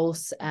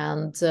principles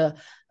and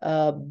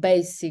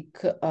basic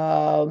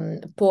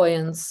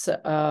points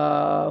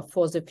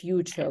for the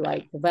future,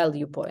 like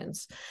value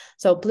points.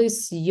 So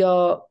please,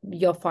 your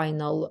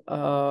final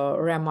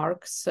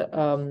remarks.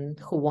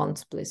 Who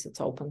wants, please?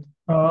 It's open.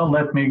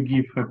 Let me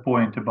give a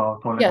point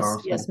about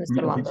oligarchs. Yes,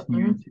 Mr. Landa.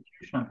 New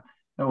institution,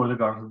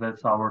 oligarchs.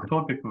 That's our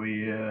topic.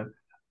 We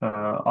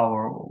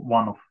our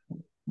one of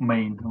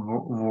main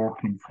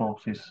working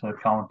forces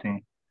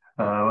counting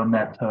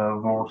net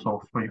worth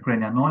of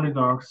Ukrainian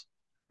oligarchs.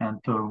 and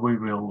we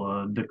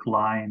will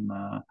decline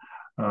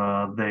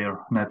their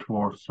net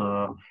worth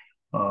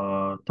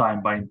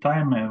time by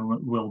time, and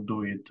we'll do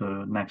it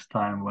next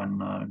time when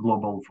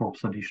Global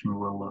Forbes edition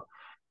will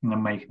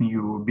make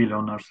new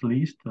billionaires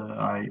list.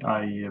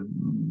 I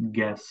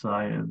guess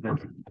that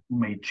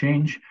may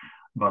change,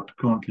 but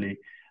currently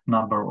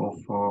number of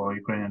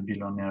Ukrainian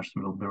billionaires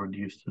will be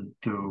reduced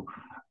to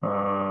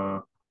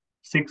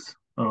 6.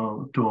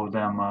 2 of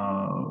them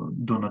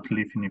do not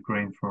live in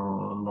Ukraine for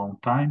a long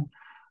time.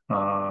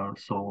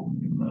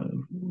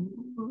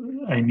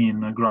 I mean,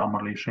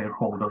 grammarly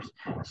shareholders.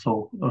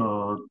 So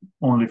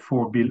only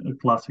 4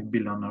 classic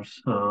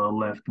billionaires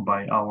left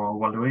by our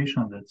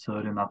evaluation. That's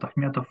Renat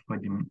Akhmetov,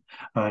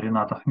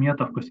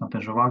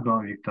 Konstantin Zhivago,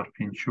 Viktor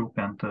Pinchuk,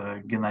 and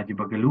Gennady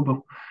Bogolyubov.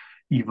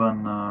 Even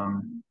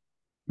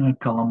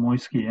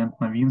Kolomoisky and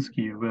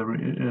Novinsky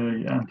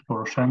and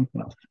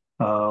Poroshenko,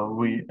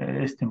 we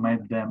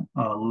estimate them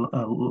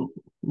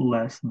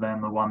less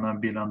than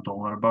 $1 billion.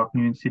 About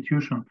new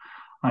institution,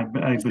 I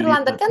Mr. believe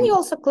Landa, that can you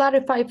also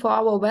clarify for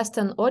our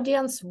Western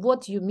audience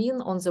what you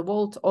mean on the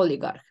word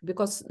oligarch?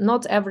 Because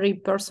not every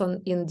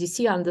person in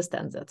DC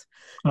understands it.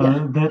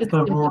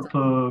 That word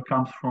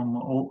comes from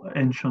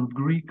ancient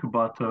Greek,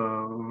 but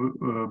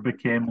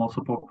became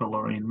also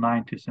popular in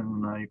 90s in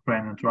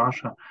Ukraine and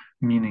Russia,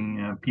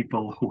 meaning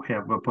people who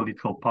have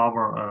political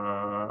power,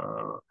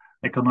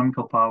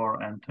 economical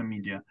power, and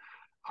media.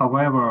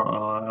 However,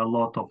 a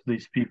lot of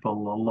these people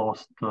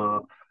lost,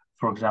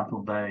 for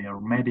example, their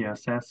media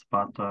access,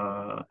 but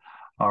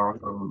are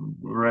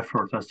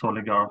referred as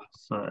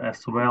oligarchs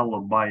as well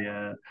by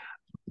a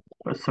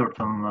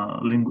certain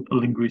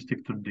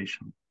linguistic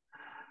tradition.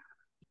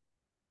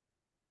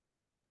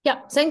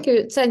 Yeah, thank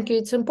you. Thank you.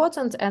 It's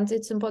important, and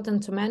it's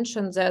important to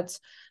mention that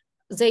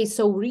they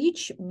so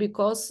rich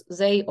because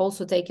they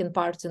also taken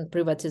part in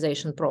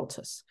privatization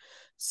process.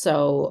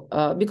 So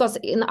because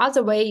in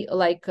other way,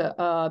 like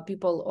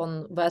people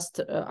on West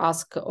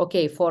ask,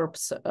 okay,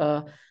 Forbes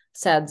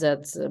said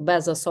that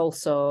Bezos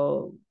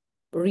also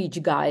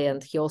rich guy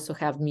and he also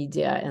have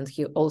media and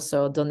he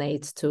also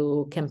donates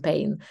to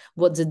campaign.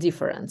 What's the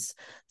difference?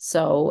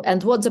 So,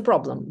 and what's the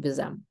problem with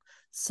them?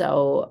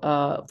 So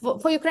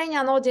for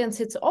Ukrainian audience,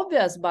 it's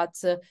obvious, but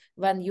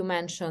when you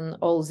mention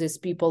all these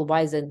people,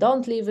 why they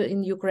don't live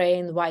in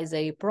Ukraine, why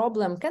they a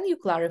problem, can you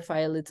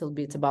clarify a little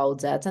bit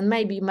about that? And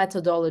maybe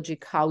methodology,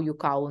 how you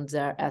count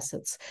their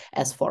assets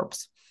as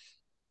Forbes?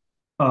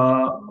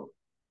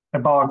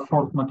 About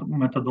Forbes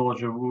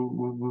methodology,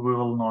 we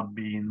will not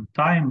be in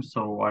time,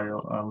 so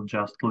I'll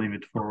just leave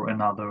it for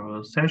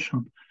another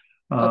session.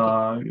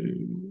 Okay.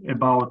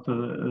 About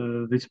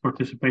this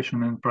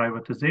participation in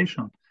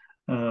privatization,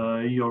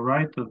 you're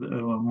right,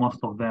 most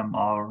of them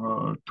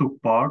are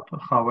took part.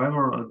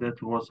 However,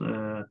 that was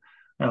a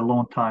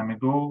long time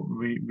ago.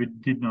 We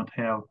did not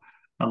have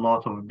a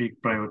lot of big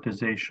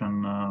privatization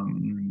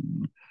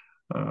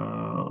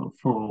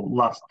for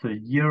last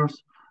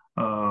years.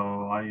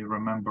 I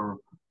remember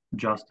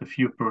just a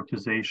few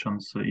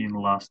privatizations in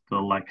last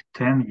like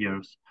 10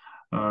 years.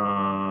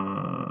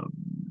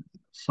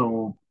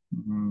 So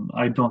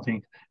I don't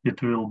think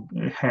it will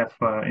have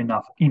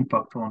enough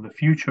impact on the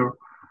future.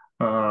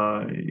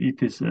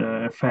 It is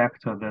a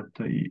factor that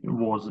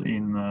was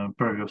in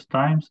previous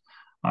times.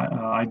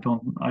 I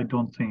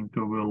don't think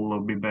we'll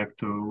be back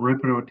to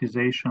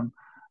reprivatization.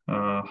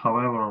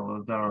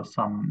 However, there are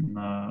some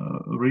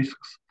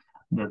risks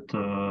that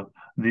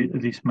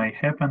this may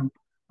happen,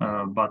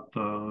 but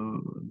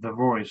the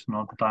war is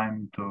not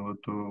time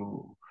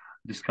to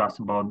discuss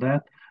about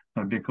that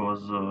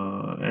because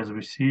as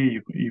we see,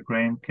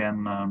 Ukraine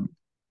can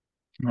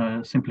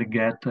simply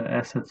get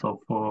assets of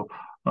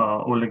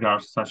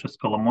oligarchs such as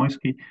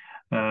Kolomoisky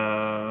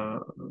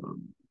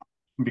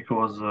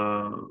because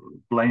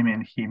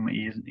blaming him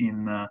is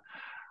in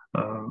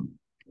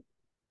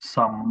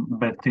some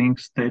bad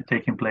things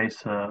taking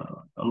place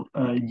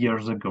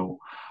years ago.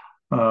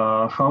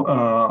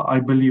 I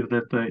believe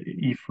that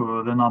if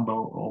the number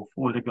of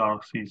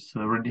oligarchs is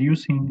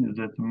reducing,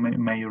 that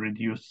may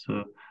reduce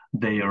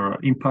their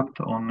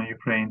impact on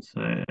Ukraine's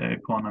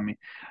economy.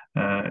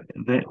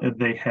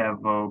 They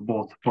have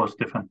both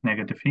positive and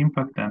negative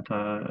impact, and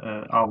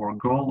our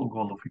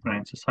goal of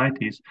Ukrainian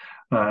society is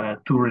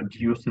to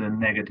reduce the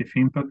negative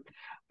impact.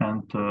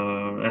 And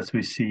as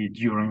we see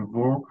during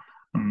war,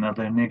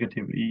 the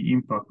negative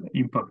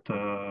impact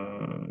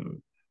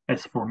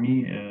as for me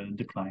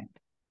declined.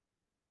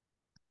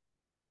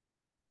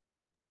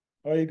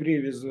 I agree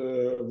with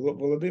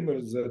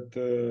Volodymyr that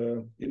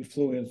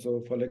influence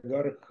of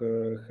oligarch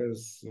has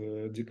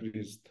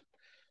decreased,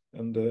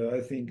 and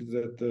I think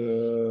that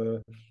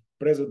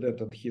president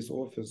and his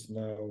office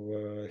now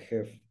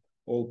have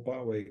all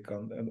power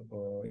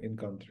in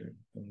country,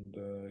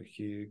 and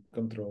he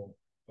control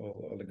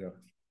all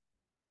oligarchs.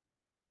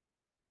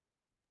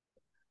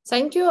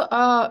 Thank you.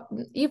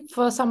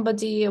 If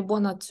somebody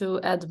wanted to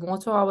add more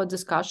to our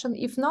discussion,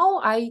 if no,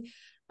 I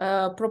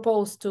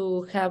propose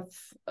to have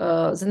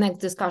the next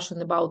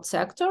discussion about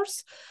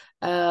sectors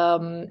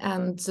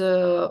and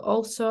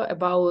also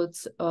about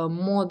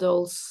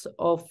models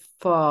of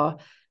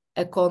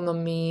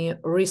economy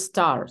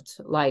restart,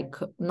 like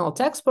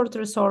not export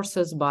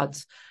resources,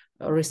 but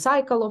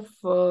recycle of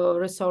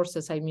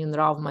resources, I mean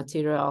raw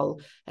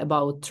material,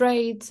 about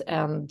trade,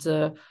 and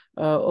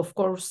of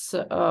course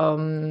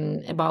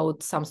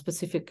about some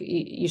specific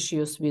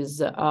issues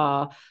with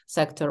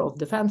sector of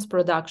defense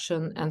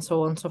production and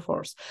so on and so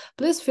forth.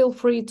 Please feel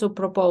free to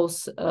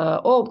propose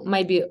or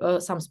maybe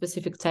some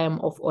specific theme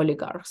of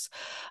oligarchs.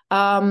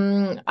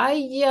 I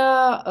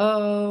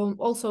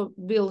also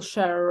will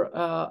share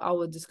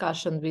our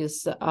discussion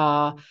with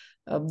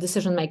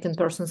decision-making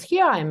persons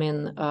here. I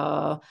mean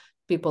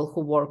people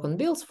who work on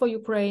bills for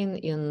Ukraine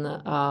in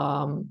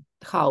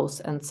House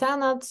and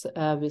Senate,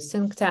 with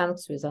think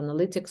tanks, with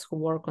analytics who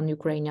work on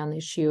Ukrainian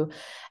issue.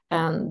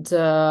 And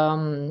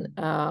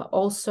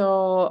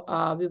also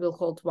we will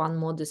hold one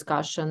more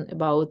discussion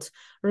about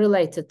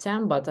related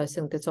theme, but I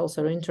think it's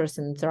also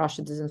interesting in the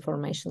Russia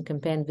disinformation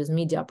campaign with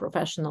media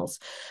professionals.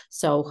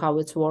 So how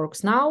it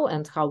works now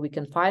and how we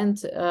can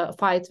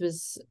fight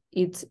with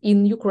it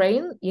in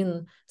Ukraine,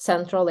 in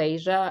Central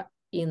Asia,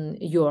 in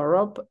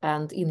Europe,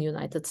 and in the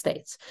United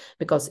States,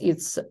 because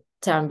it's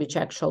term which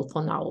actual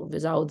for now.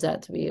 Without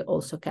that, we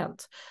also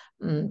can't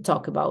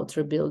talk about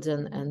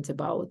rebuilding and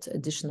about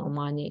additional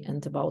money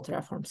and about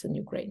reforms in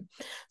Ukraine.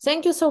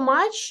 Thank you so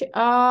much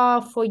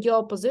for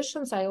your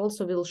positions. I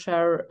also will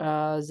share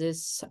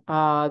this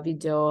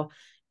video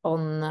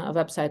on the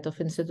website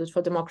of Institute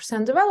for Democracy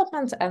and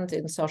Development and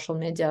in social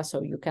media,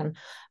 so you can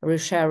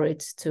reshare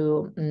it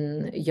to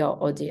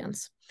your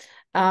audience.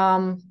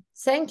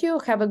 Thank you.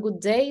 Have a good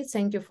day.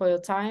 Thank you for your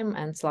time,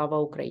 and Slava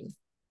Ukraini.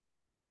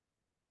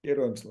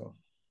 Героям слава.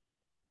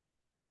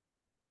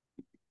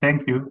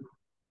 Thank you.